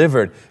and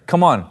delivered?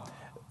 Come on.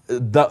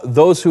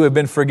 Those who have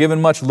been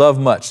forgiven much, love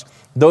much.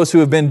 Those who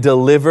have been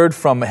delivered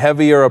from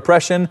heavier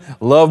oppression,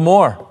 love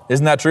more.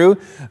 Isn't that true?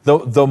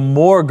 The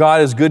more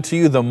God is good to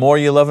you, the more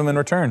you love Him in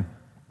return.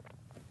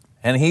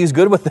 And He's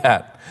good with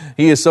that.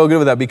 He is so good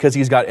with that because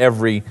He's got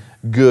every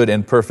good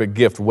and perfect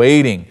gift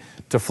waiting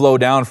to flow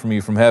down from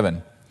you from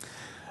heaven.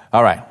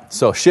 All right,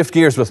 so shift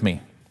gears with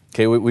me.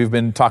 Okay, we've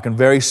been talking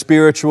very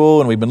spiritual,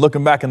 and we've been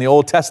looking back in the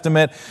Old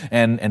Testament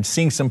and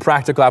seeing some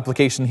practical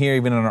application here,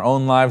 even in our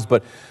own lives.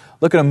 But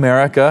look at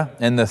America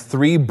and the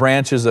three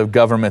branches of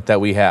government that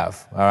we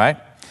have, all right?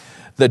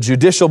 The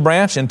judicial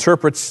branch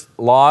interprets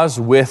laws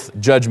with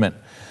judgment.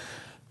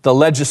 The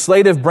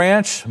legislative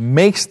branch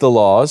makes the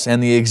laws,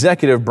 and the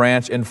executive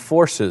branch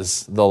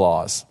enforces the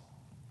laws.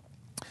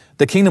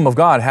 The kingdom of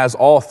God has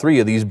all three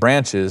of these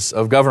branches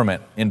of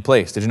government in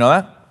place. Did you know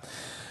that?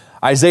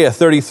 Isaiah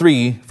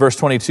 33, verse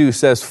 22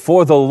 says,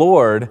 "For the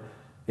Lord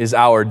is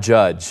our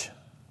judge.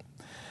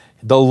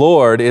 The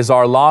Lord is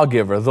our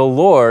lawgiver. The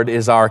Lord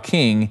is our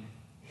king.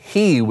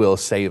 He will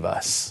save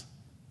us."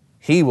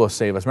 He will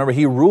save us. Remember,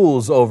 He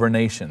rules over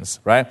nations,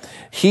 right?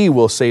 He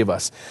will save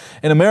us.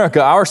 In America,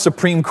 our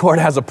Supreme Court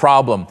has a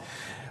problem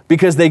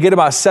because they get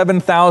about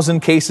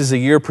 7,000 cases a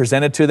year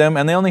presented to them,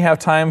 and they only have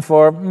time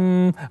for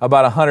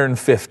about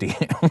 150.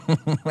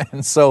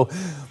 And so,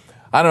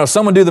 I don't know,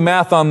 someone do the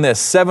math on this.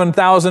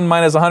 7,000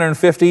 minus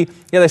 150.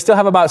 Yeah, they still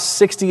have about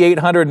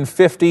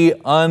 6,850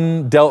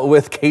 undealt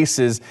with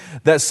cases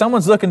that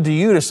someone's looking to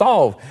you to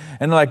solve.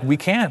 And they're like, we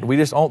can't.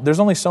 There's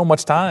only so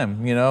much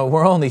time.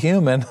 We're only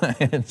human.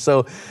 And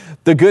so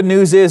the good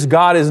news is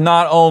God is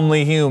not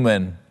only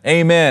human.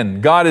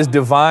 Amen. God is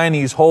divine.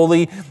 He's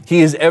holy.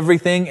 He is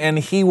everything. And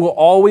He will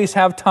always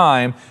have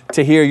time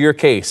to hear your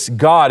case.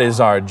 God is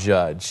our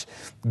judge.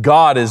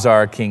 God is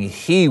our king.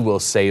 He will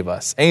save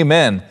us.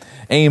 Amen.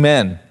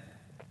 Amen.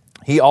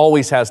 He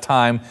always has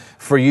time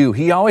for you.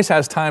 He always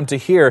has time to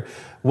hear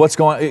what's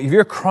going on. If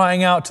you're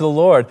crying out to the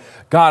Lord,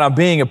 God, I'm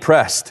being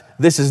oppressed.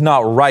 This is not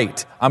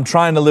right. I'm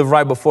trying to live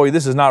right before you.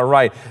 This is not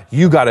right.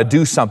 You got to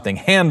do something.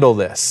 Handle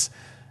this.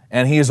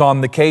 And He is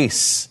on the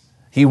case.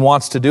 He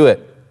wants to do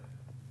it.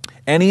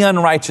 Any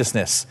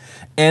unrighteousness,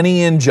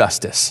 any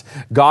injustice,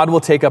 God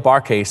will take up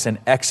our case and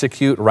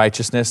execute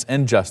righteousness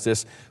and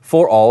justice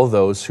for all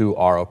those who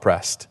are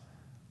oppressed.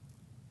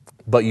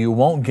 But you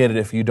won't get it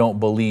if you don't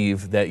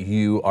believe that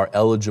you are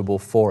eligible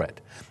for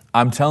it.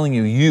 I'm telling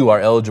you, you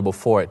are eligible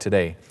for it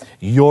today.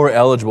 You're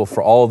eligible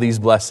for all these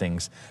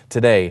blessings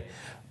today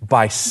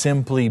by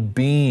simply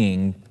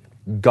being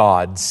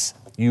God's.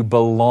 You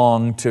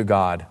belong to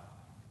God.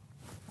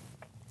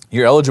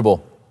 You're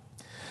eligible.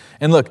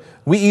 And look,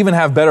 we even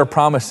have better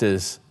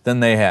promises than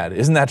they had.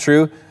 Isn't that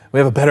true? We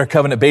have a better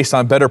covenant based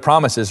on better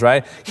promises,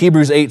 right?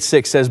 Hebrews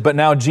 8:6 says, "But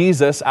now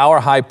Jesus, our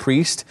high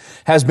priest,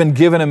 has been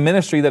given a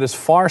ministry that is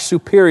far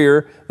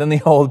superior than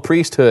the old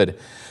priesthood.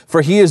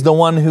 For He is the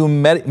one who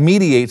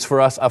mediates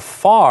for us a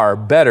far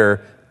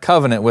better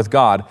covenant with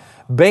God,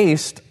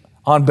 based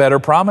on better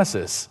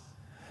promises."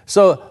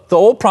 So the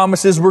old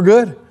promises were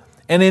good.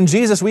 And in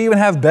Jesus, we even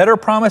have better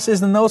promises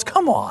than those.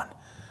 Come on.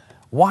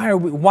 Why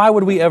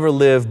would we ever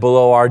live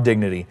below our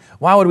dignity?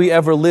 Why would we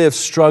ever live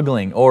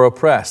struggling or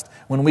oppressed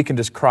when we can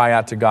just cry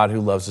out to God who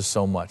loves us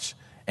so much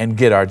and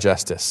get our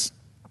justice?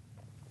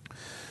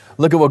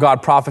 Look at what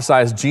God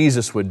prophesies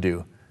Jesus would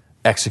do.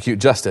 Execute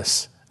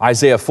justice.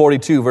 Isaiah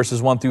 42,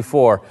 verses 1 through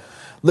 4.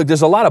 Look,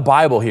 there's a lot of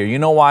Bible here. You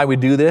know why we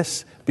do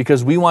this?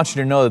 Because we want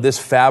you to know that this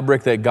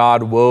fabric that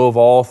God wove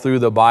all through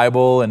the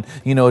Bible and,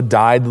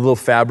 dyed the little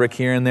fabric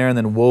here and there and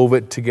then wove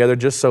it together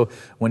just so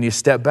when you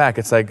step back,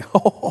 it's like,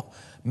 oh,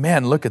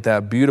 man, look at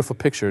that beautiful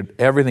picture.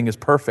 Everything is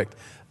perfect.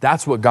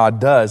 That's what God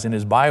does in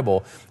His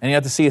Bible. And you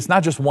have to see, it's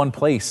not just one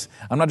place.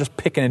 I'm not just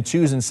picking and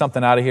choosing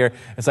something out of here.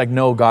 It's like,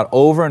 no, God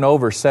over and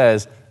over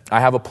says, I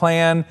have a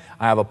plan,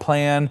 I have a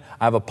plan,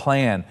 I have a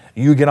plan.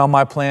 You get on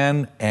my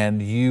plan and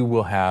you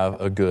will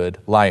have a good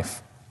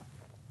life.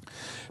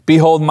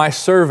 Behold my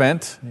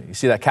servant, you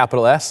see that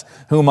capital S,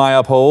 whom I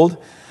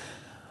uphold,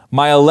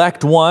 my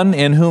elect one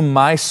in whom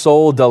my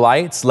soul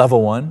delights,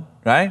 level 1,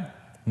 right?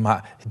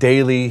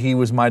 Daily He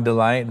was my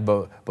delight,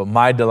 but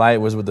my delight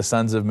was with the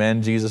sons of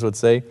men, Jesus would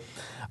say.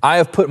 I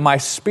have put my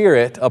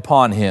spirit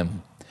upon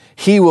Him.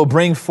 He will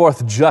bring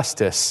forth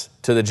justice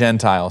to the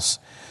Gentiles.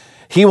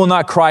 He will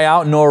not cry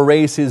out nor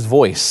raise His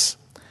voice,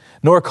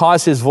 nor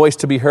cause His voice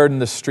to be heard in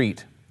the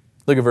street.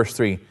 Look at verse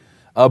 3.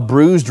 A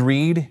bruised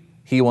reed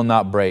He will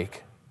not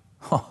break.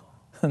 Oh,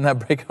 doesn't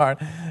that break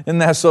heart? Isn't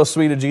that so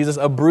sweet of Jesus?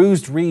 A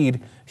bruised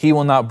reed He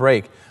will not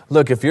break.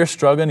 Look, if you're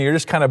struggling, you're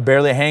just kind of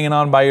barely hanging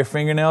on by your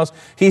fingernails,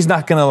 He's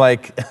not going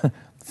to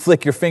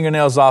flick your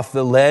fingernails off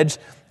the ledge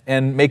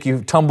and make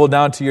you tumble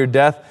down to your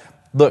death.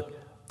 Look,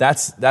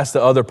 that's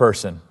the other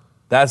person.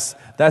 That's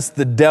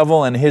the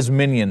devil and his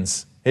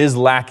minions, his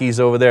lackeys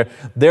over there.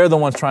 They're the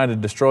ones trying to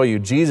destroy you.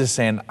 Jesus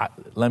saying,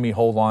 let me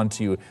hold on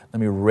to you. Let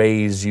me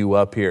raise you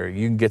up here.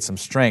 You can get some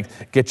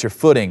strength. Get your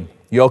footing.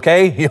 You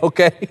okay? You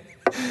okay?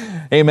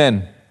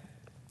 Amen.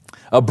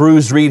 A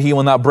bruised reed He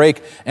will not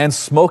break, and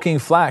smoking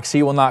flax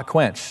He will not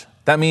quench.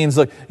 That means,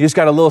 look, you just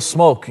got a little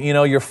smoke.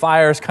 Your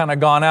fire's kind of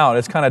gone out.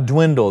 It's kind of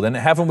dwindled. And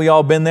haven't we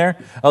all been there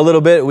a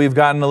little bit? We've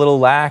gotten a little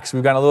lax.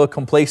 We've gotten a little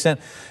complacent.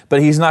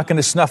 But He's not going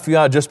to snuff you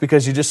out just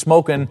because you're just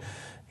smoking.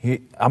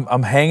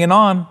 I'm hanging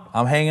on.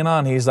 I'm hanging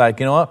on. He's like,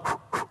 you know what?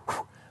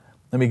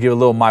 Let me give a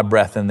little of my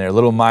breath in there, a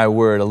little of my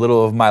word, a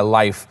little of my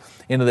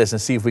life into this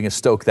and see if we can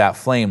stoke that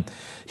flame.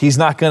 He's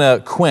not going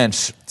to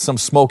quench some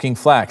smoking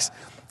flax.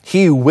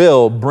 He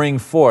will bring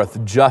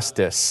forth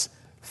justice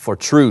for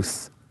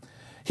truth.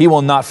 He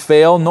will not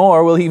fail,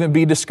 nor will He even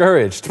be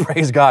discouraged.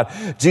 Praise God.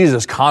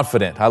 Jesus,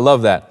 confident. I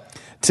love that.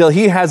 Till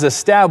He has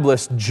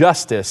established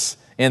justice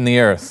in the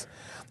earth,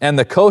 and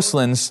the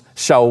coastlands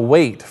shall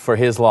wait for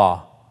His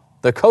law.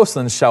 The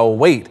coastlands shall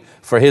wait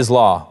for his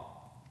law.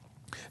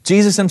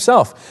 Jesus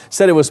himself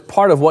said it was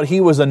part of what he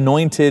was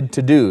anointed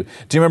to do.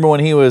 Do you remember when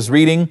he was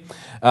reading?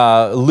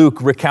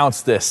 Luke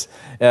recounts this.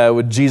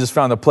 When Jesus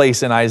found the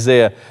place in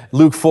Isaiah.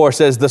 Luke 4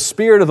 says, the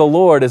Spirit of the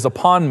Lord is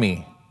upon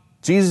me.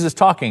 Jesus is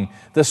talking.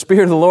 The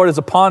Spirit of the Lord is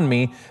upon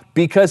me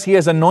because he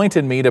has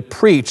anointed me to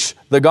preach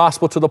the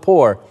gospel to the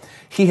poor.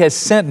 He has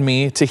sent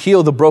me to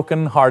heal the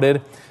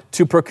brokenhearted,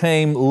 to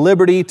proclaim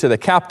liberty to the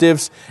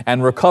captives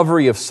and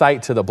recovery of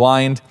sight to the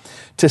blind,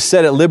 to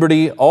set at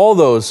liberty all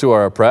those who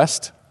are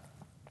oppressed,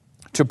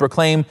 to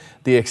proclaim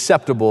the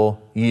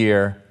acceptable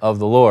year of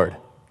the Lord.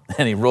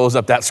 And he rolls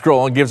up that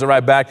scroll and gives it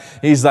right back.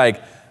 He's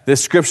like,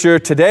 this scripture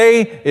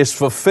today is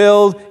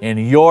fulfilled in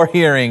your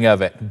hearing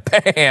of it.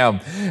 Bam!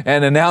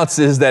 And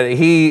announces that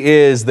he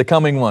is the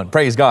coming one.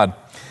 Praise God.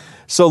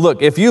 So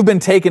look, if you've been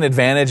taken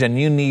advantage and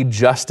you need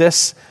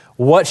justice,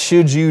 what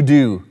should you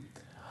do?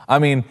 I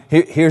mean,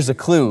 here's a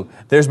clue.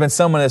 There's been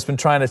someone that's been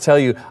trying to tell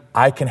you,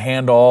 I can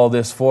handle all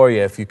this for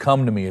you if you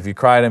come to me, if you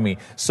cry to me.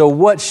 So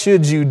what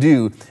should you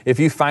do if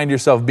you find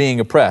yourself being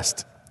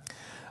oppressed?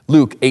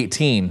 Luke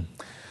 18.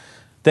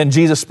 Then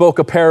Jesus spoke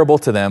a parable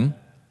to them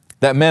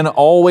that men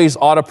always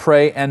ought to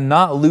pray and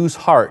not lose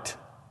heart,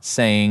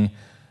 saying,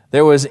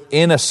 there was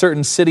in a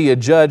certain city a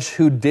judge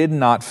who did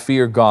not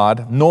fear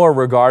God nor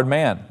regard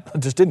man.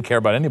 Just didn't care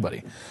about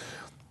anybody.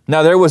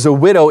 Now there was a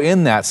widow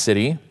in that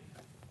city,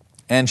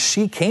 and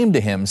she came to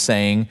him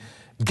saying,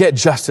 get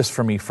justice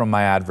for me from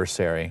my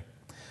adversary.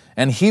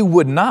 And he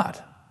would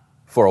not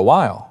for a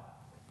while.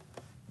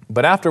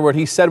 But afterward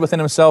he said within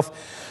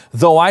himself,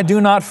 though I do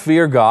not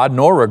fear God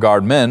nor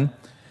regard men,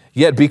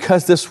 yet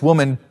because this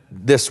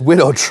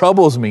widow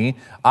troubles me,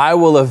 I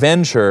will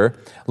avenge her,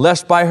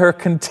 lest by her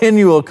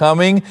continual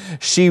coming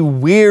she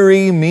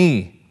weary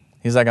me.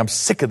 He's like, I'm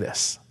sick of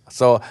this.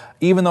 So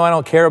even though I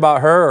don't care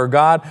about her or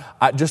God,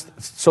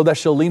 just so that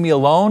she'll leave me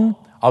alone,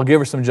 I'll give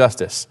her some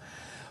justice.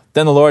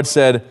 Then the Lord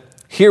said,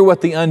 hear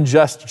what the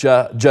unjust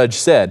judge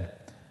said.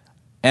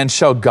 And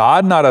shall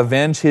God not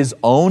avenge his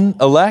own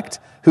elect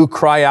who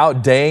cry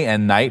out day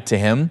and night to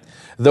him,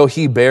 though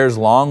he bears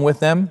long with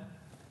them?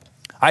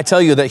 I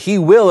tell you that he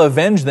will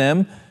avenge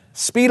them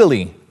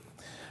speedily.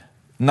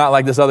 Not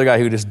like this other guy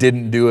who just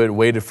didn't do it,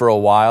 waited for a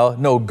while.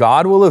 No,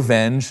 God will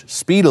avenge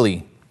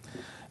speedily.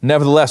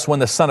 Nevertheless, when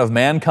the Son of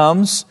Man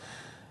comes,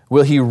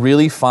 will he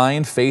really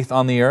find faith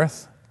on the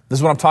earth? This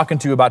is what I'm talking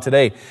to you about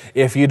today.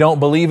 If you don't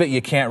believe it,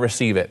 you can't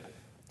receive it.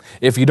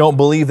 If you don't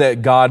believe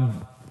that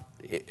God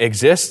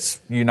exists,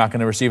 you're not going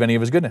to receive any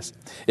of his goodness.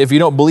 If you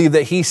don't believe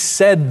that he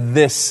said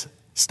this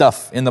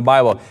stuff in the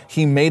Bible,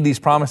 he made these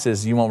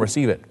promises, you won't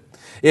receive it.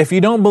 If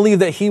you don't believe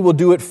that he will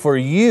do it for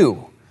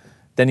you,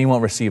 then you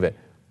won't receive it.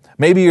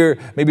 Maybe you're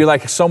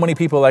like so many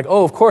people like,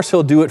 oh, of course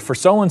he'll do it for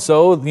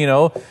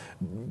so-and-so,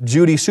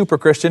 Judy super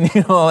Christian,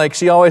 like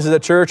she always is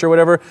at church or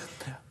whatever.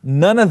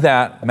 None of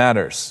that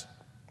matters.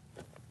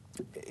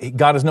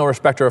 God is no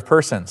respecter of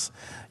persons.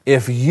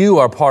 If you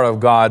are part of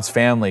God's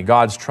family,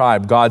 God's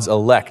tribe, God's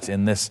elect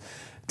in this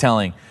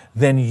telling,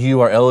 then you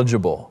are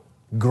eligible.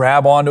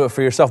 Grab onto it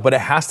for yourself, but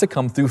it has to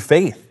come through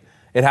faith.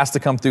 It has to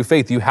come through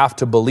faith. You have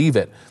to believe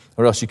it,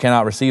 or else you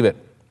cannot receive it.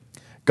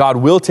 God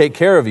will take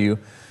care of you,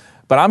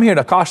 but I'm here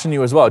to caution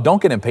you as well.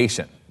 Don't get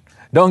impatient.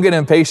 Don't get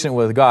impatient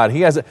with God.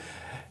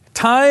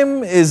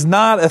 Time is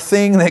not a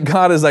thing that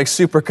God is like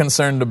super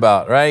concerned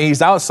about, right?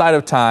 He's outside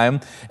of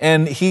time,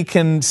 and he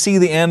can see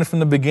the end from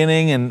the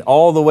beginning and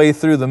all the way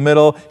through the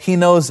middle. He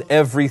knows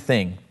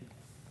everything.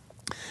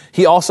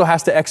 He also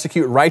has to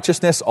execute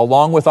righteousness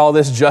along with all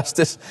this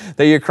justice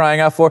that you're crying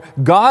out for.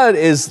 God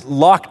is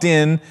locked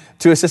in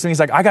to a system. He's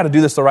like, I got to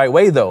do this the right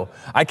way, though.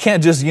 I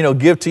can't just,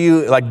 give to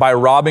you like by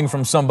robbing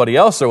from somebody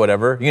else or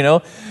whatever,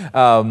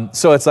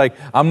 So it's like,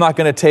 I'm not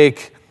going to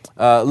take...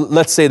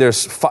 let's say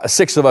there's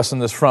 6 of us in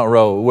this front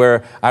row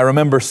where I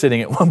remember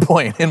sitting at one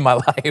point in my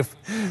life.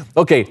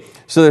 Okay,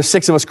 so there's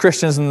 6 of us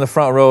Christians in the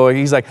front row.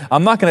 He's like,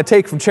 I'm not going to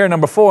take from chair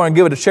number 4 and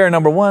give it to chair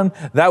number 1.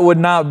 That would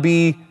not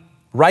be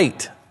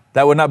right.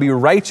 That would not be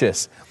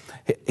righteous.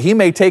 He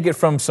may take it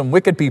from some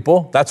wicked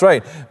people. That's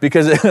right,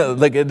 because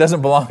it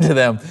doesn't belong to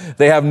them.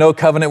 They have no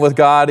covenant with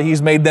God.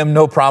 He's made them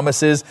no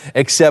promises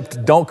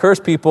except don't curse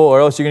people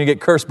or else you're going to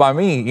get cursed by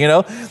me,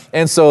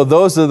 And so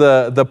those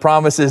are the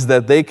promises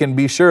that they can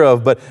be sure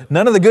of, but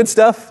none of the good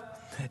stuff,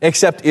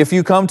 except if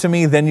you come to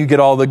me, then you get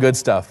all the good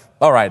stuff.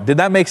 All right, did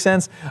that make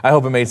sense? I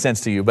hope it made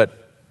sense to you,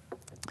 but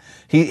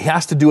he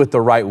has to do it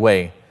the right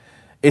way.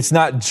 It's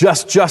not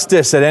just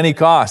justice at any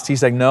cost.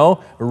 He's like,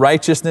 no,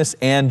 righteousness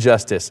and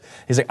justice.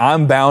 He's like,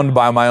 I'm bound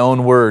by my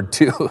own word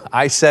too.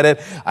 I said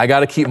it. I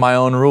got to keep my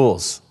own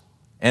rules.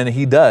 And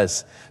he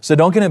does. So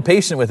don't get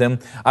impatient with him.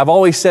 I've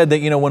always said that,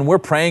 when we're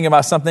praying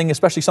about something,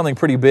 especially something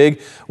pretty big,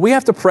 we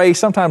have to pray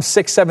sometimes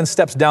 6, 7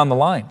 steps down the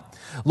line.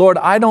 Lord,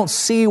 I don't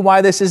see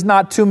why this is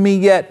not to me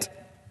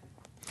yet.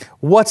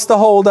 What's the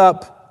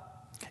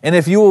holdup? And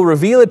if you will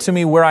reveal it to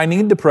me where I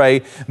need to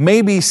pray,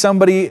 maybe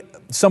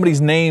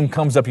somebody's name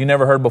comes up you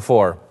never heard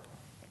before.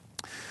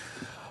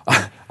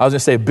 I was going to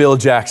say Bill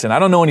Jackson. I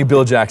don't know any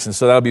Bill Jacksons,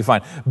 so that'll be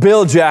fine.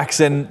 Bill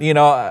Jackson, and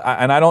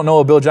I don't know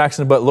a Bill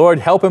Jackson, but Lord,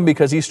 help him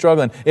because he's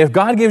struggling. If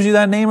God gives you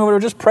that name or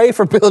whatever, just pray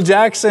for Bill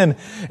Jackson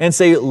and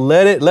say,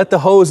 let the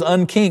hose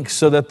unkink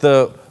so that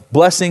the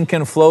blessing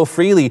can flow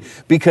freely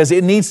because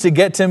it needs to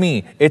get to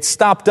me. It's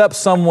stopped up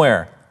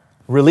somewhere.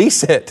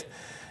 Release it.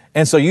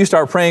 And so you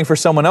start praying for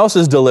someone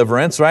else's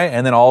deliverance, right?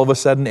 And then all of a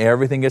sudden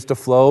everything gets to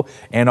flow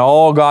and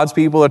all God's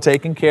people are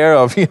taken care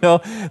of.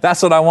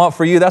 That's what I want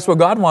for you. That's what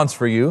God wants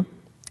for you.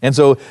 And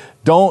so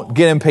don't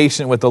get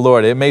impatient with the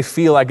Lord. It may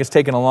feel like it's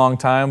taken a long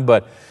time,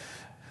 but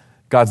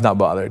God's not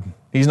bothered.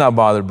 He's not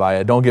bothered by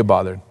it. Don't get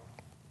bothered.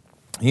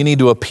 You need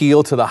to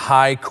appeal to the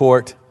high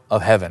court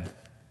of heaven.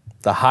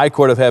 The high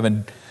court of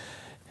heaven.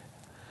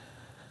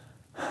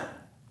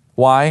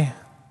 Why?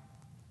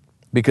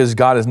 Because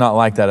God is not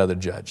like that other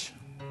judge.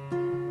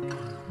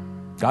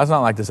 God's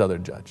not like this other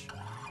judge.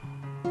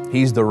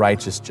 He's the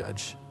righteous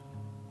judge.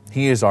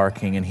 He is our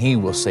king and he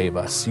will save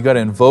us. You got to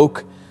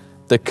invoke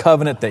the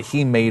covenant that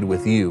he made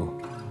with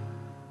you.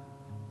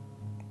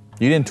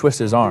 You didn't twist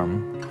his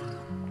arm.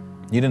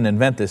 You didn't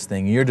invent this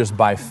thing. You're just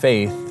by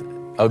faith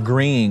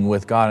agreeing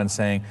with God and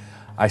saying,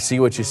 I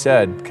see what you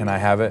said. Can I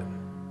have it?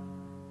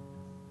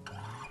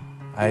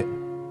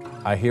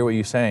 I hear what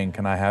you're saying.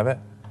 Can I have it?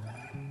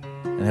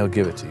 And he'll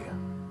give it to you.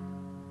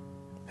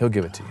 He'll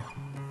give it to you.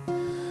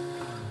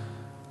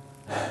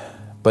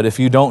 But if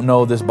you don't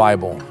know this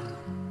Bible,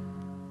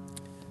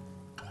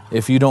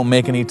 if you don't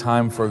make any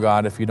time for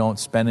God, if you don't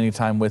spend any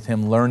time with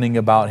him, learning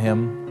about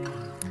him,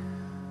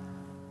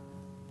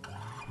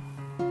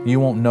 you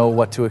won't know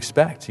what to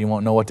expect. You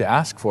won't know what to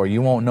ask for.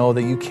 You won't know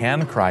that you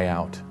can cry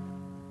out.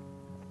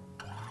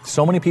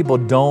 So many people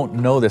don't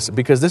know this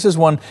because this is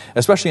one,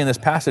 especially in this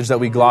passage, that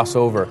we gloss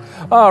over.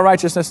 Oh,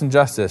 righteousness and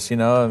justice,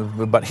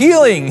 but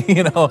healing,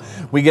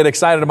 we get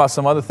excited about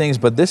some other things,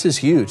 but this is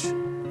huge.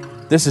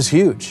 This is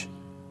huge.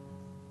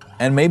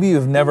 And maybe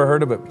you've never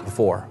heard of it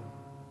before.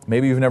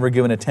 Maybe you've never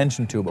given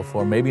attention to it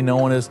before. Maybe no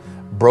one has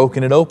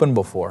broken it open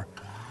before.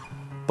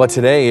 But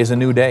today is a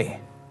new day.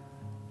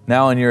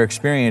 Now in your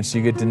experience,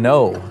 you get to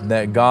know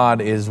that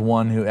God is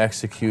one who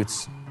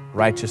executes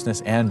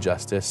righteousness and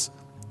justice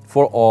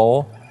for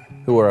all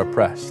who are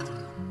oppressed.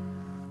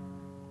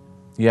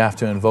 You have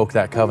to invoke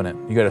that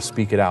covenant. You got to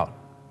speak it out.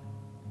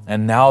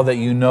 And now that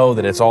you know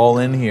that it's all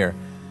in here,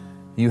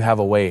 you have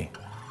a way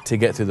to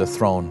get to the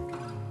throne.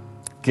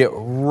 Get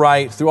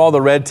right through all the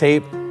red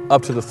tape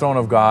up to the throne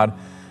of God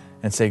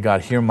and say,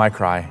 God, hear my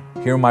cry,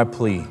 hear my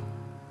plea.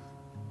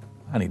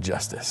 I need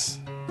justice.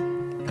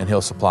 And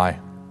he'll supply.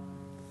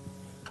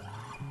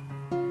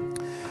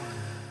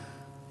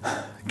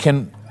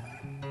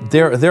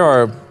 There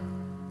are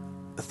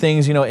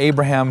things,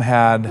 Abraham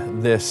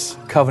had this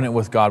covenant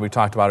with God we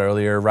talked about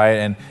earlier, right?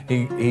 And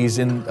he's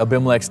in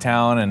Abimelech's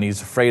town and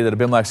he's afraid that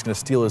Abimelech's going to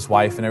steal his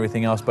wife and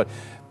everything else. But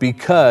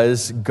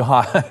because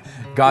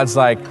God's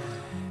like,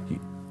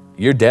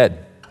 you're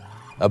dead.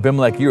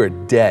 Abimelech, you are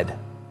dead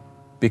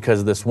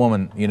because of this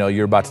woman,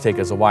 you're about to take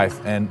as a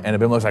wife. And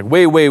Abimelech's like,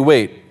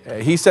 wait.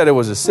 He said it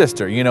was his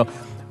sister,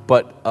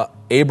 But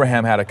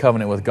Abraham had a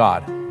covenant with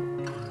God.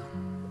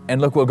 And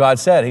look what God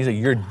said. He said,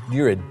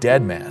 you're a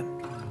dead man.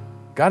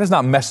 God is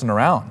not messing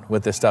around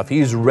with this stuff.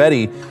 He's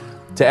ready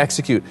to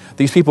execute.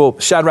 These people,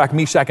 Shadrach,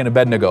 Meshach, and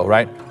Abednego,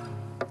 right?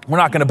 We're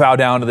not going to bow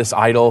down to this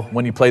idol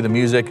when you play the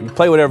music. You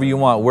play whatever you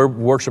want. We're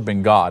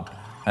worshiping God.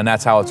 And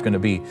that's how it's going to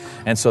be.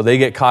 And so they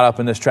get caught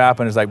up in this trap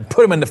and it's like,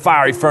 put them in the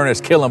fiery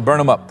furnace, kill them, burn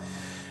them up.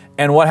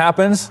 And what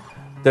happens?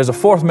 There's a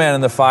fourth man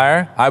in the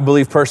fire. I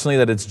believe personally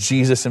that it's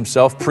Jesus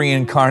himself,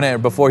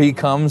 pre-incarnate, before he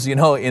comes,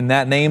 in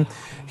that name.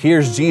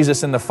 Here's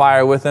Jesus in the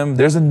fire with him.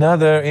 There's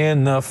another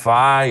in the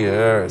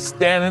fire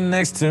standing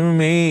next to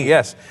me.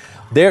 Yes,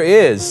 there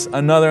is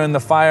another in the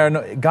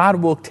fire.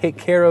 God will take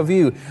care of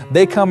you.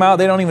 They come out,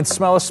 they don't even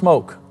smell of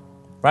smoke,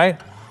 right?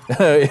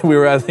 I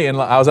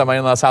was at my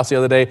in-laws' house the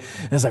other day,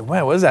 and it's like,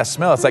 man, what does that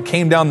smell? It's like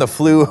came down the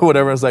flue or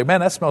whatever. It's like, man,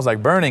 that smells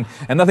like burning,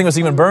 and nothing was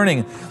even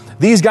burning.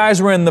 These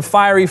guys were in the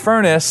fiery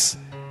furnace,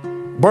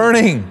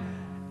 burning,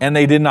 and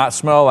they did not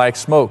smell like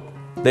smoke.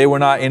 They were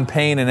not in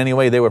pain in any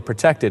way. They were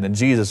protected, and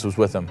Jesus was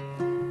with them.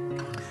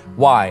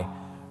 Why?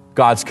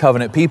 God's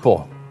covenant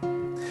people.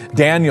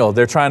 Daniel,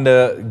 they're trying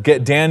to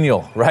get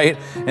Daniel, right?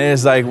 And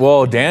it's like,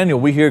 well, Daniel,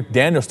 we hear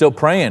Daniel still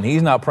praying.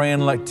 He's not praying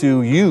like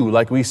to you,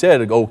 like we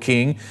said, oh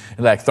king,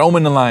 like throw him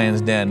in the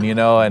lion's den,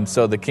 And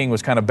so the king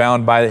was kind of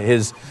bound by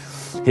his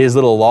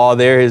little law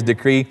there, his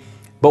decree.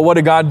 But what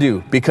did God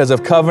do? Because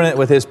of covenant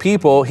with his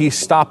people, he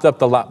stopped up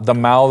the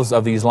mouths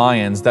of these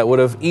lions that would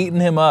have eaten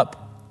him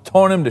up,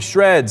 torn him to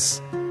shreds.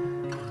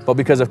 But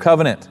because of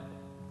covenant,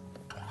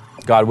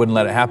 God wouldn't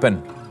let it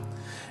happen.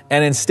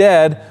 And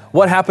instead,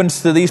 what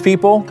happens to these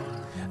people?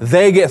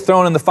 They get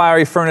thrown in the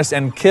fiery furnace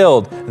and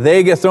killed.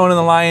 They get thrown in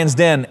the lion's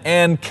den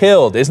and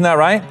killed. Isn't that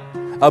right?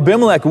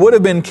 Abimelech would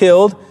have been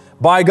killed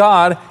by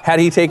God had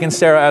he taken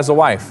Sarah as a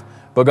wife.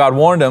 But God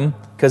warned him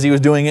because he was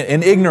doing it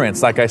in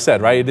ignorance, like I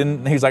said, right?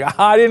 He's like,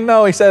 I didn't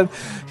know. He said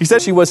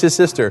she was his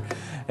sister.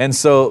 And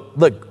so,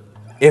 look,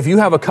 if you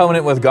have a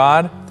covenant with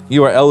God,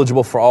 You are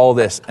eligible for all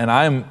this, and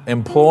I'm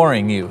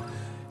imploring you,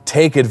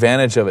 take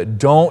advantage of it.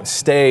 Don't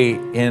stay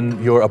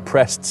in your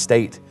oppressed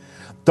state.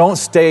 Don't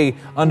stay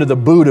under the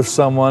boot of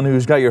someone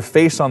who's got your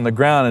face on the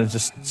ground and is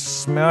just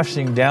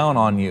smashing down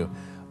on you.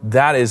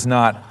 That is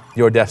not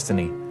your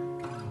destiny.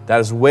 That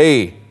is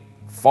way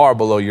far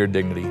below your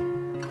dignity.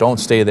 Don't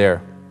stay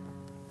there.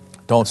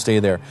 Don't stay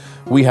there.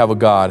 We have a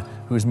God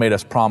who's made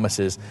us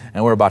promises,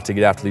 and we're about to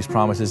get after these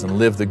promises and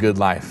live the good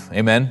life.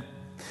 Amen?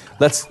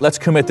 Let's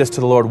commit this to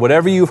the Lord.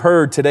 Whatever you've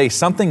heard today,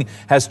 something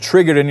has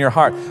triggered in your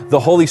heart. The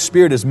Holy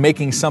Spirit is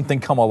making something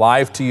come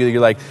alive to you.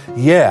 You're like,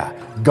 yeah,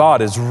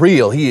 God is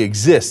real. He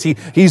exists.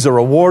 He's a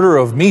rewarder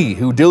of me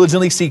who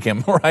diligently seek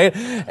Him, right?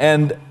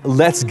 And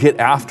let's get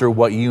after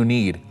what you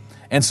need.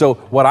 And so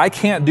what I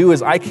can't do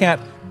is I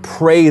can't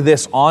pray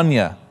this on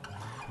you.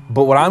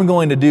 But what I'm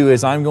going to do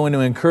is I'm going to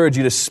encourage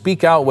you to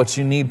speak out what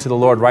you need to the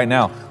Lord right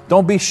now.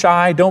 Don't be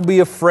shy. Don't be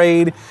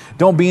afraid.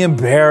 Don't be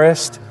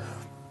embarrassed.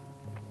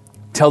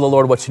 Tell the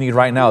Lord what you need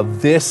right now.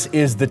 This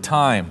is the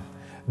time.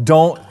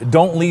 Don't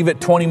leave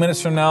it 20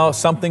 minutes from now.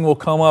 Something will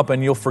come up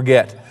and you'll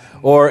forget.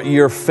 Or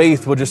your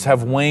faith will just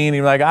have waned. And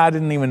you're like, I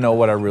didn't even know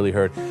what I really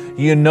heard.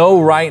 You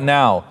know right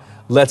now.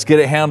 Let's get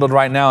it handled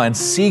right now and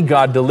see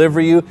God deliver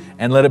you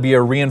and let it be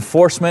a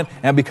reinforcement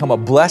and become a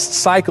blessed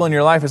cycle in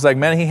your life. It's like,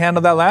 man, He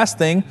handled that last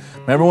thing.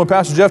 Remember when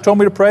Pastor Jeff told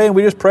me to pray and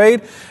we just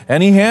prayed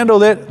and He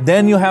handled it?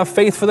 Then you'll have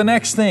faith for the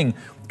next thing.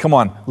 Come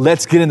on,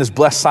 let's get in this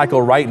blessed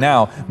cycle right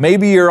now.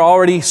 Maybe you're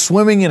already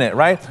swimming in it,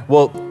 right?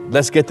 Well,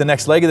 let's get the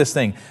next leg of this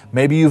thing.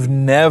 Maybe you've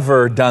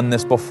never done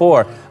this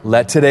before.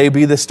 Let today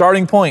be the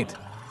starting point.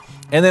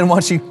 And then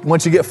once you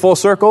get full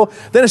circle,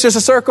 then it's just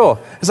a circle.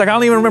 It's like, I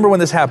don't even remember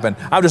when this happened.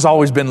 I've just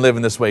always been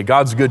living this way.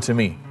 God's good to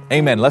me.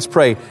 Amen. Let's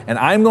pray. And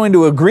I'm going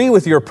to agree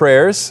with your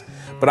prayers,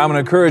 but I'm going to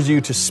encourage you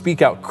to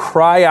speak out,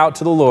 cry out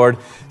to the Lord,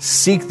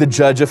 seek the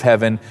judge of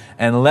heaven,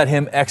 and let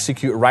Him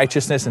execute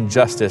righteousness and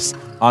justice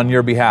on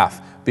your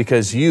behalf,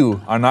 because you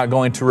are not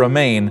going to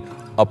remain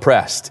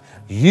oppressed.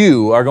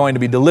 You are going to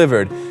be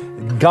delivered.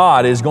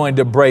 God is going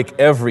to break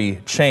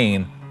every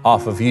chain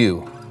off of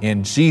you.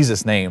 In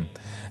Jesus' name,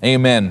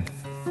 amen.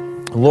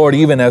 Lord,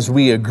 even as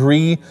we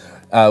agree,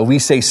 we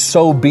say,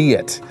 so be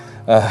it.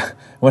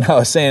 When I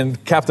was saying,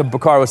 Captain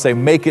Picard would say,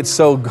 make it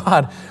so.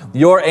 God,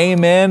 your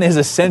amen is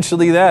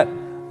essentially that.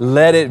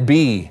 Let it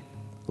be.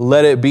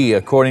 Let it be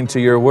according to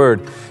your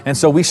word. And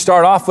so we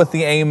start off with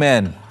the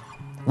amen.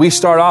 We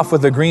start off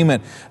with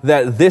agreement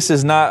that this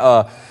is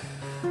not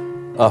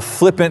a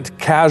flippant,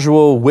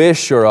 casual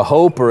wish or a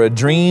hope or a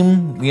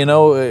dream. You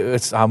know,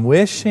 it's I'm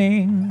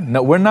wishing.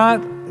 No, we're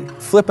not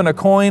flipping a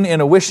coin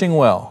in a wishing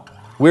well.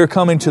 We're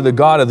coming to the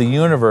God of the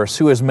universe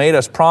who has made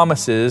us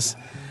promises,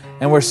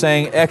 and we're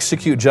saying,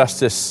 execute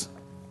justice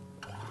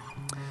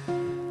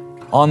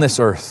on this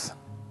earth,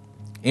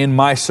 in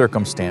my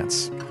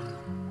circumstance,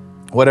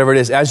 whatever it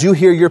is. As you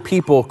hear your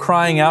people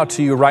crying out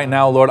to you right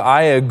now, Lord,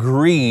 I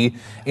agree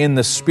in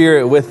the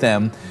Spirit with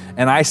them,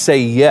 and I say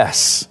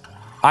yes.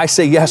 I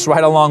say yes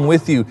right along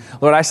with you.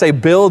 Lord, I say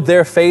build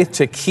their faith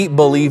to keep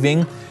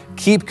believing,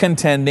 keep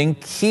contending,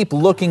 keep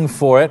looking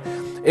for it.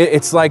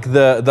 It's like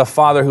the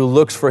father who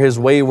looks for his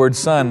wayward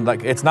son.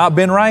 Like, it's not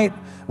been right.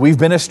 We've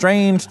been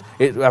estranged.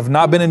 I've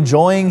not been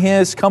enjoying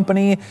his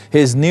company,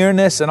 his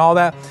nearness and all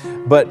that.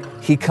 But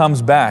he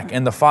comes back,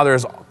 and the father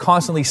is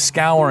constantly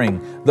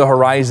scouring the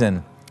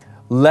horizon.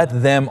 Let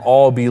them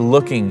all be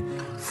looking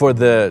for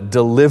the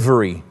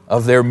delivery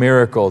of their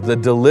miracle, the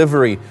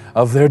delivery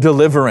of their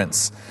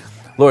deliverance.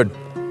 Lord,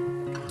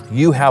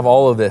 you have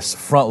all of this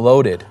front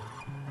loaded.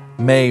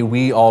 May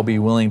we all be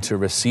willing to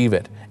receive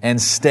it and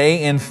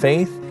stay in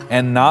faith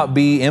and not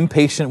be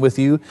impatient with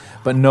you,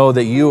 but know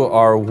that you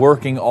are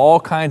working all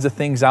kinds of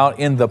things out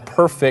in the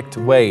perfect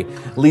way,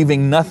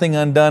 leaving nothing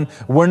undone.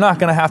 We're not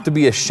going to have to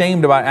be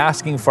ashamed about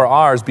asking for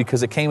ours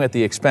because it came at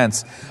the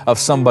expense of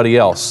somebody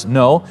else.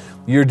 No,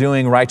 you're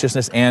doing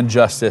righteousness and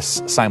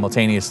justice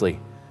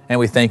simultaneously, and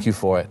we thank you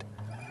for it.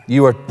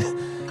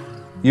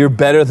 You're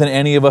better than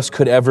any of us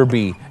could ever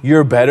be.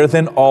 You're better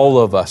than all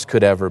of us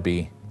could ever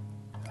be.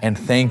 And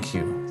thank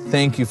you.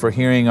 Thank you for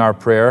hearing our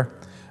prayer.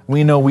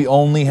 We know we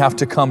only have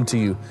to come to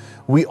you.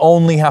 We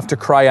only have to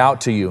cry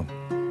out to you.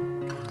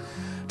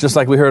 Just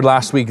like we heard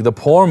last week, the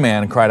poor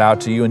man cried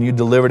out to you and you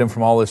delivered him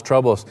from all his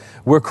troubles.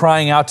 We're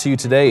crying out to you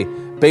today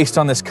based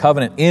on this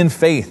covenant in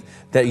faith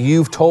that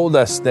you've told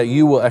us that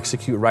you will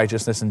execute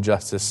righteousness and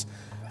justice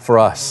for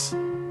us.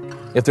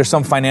 If there's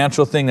some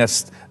financial thing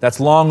that's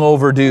long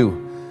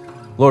overdue,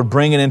 Lord,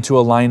 bring it into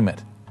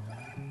alignment.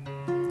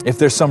 If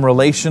there's some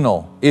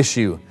relational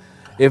issue,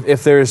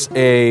 if there's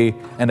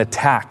an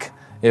attack,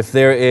 if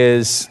there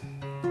is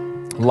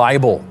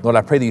libel, Lord,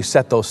 I pray that you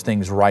set those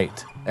things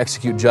right.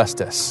 Execute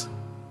justice.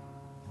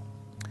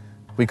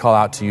 We call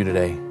out to you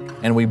today,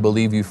 and we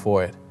believe you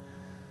for it.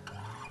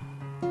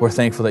 We're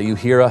thankful that you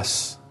hear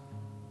us.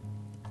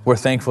 We're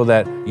thankful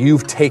that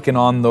you've taken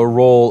on the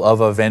role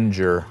of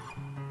avenger.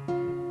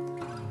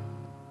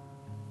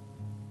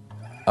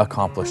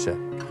 Accomplish it.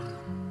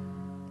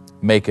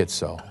 Make it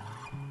so.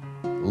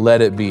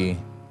 Let it be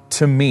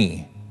to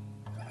me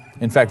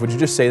In fact, would you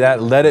just say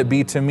that? Let it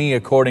be to me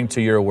according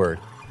to your word.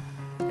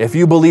 If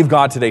you believe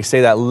God today,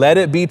 say that. Let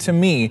it be to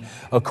me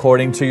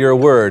according to your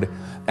word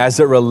as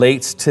it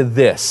relates to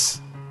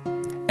this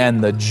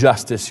and the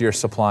justice you're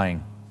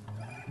supplying.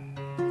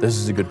 This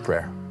is a good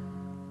prayer.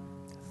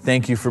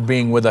 Thank you for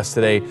being with us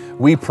today.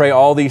 We pray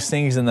all these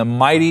things in the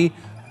mighty,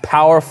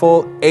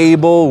 powerful,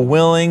 able,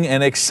 willing,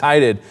 and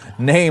excited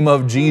name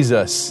of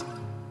Jesus.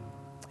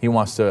 He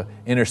wants to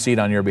intercede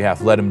on your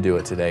behalf. Let him do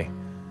it today.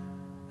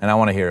 And I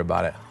want to hear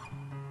about it.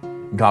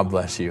 God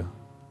bless you.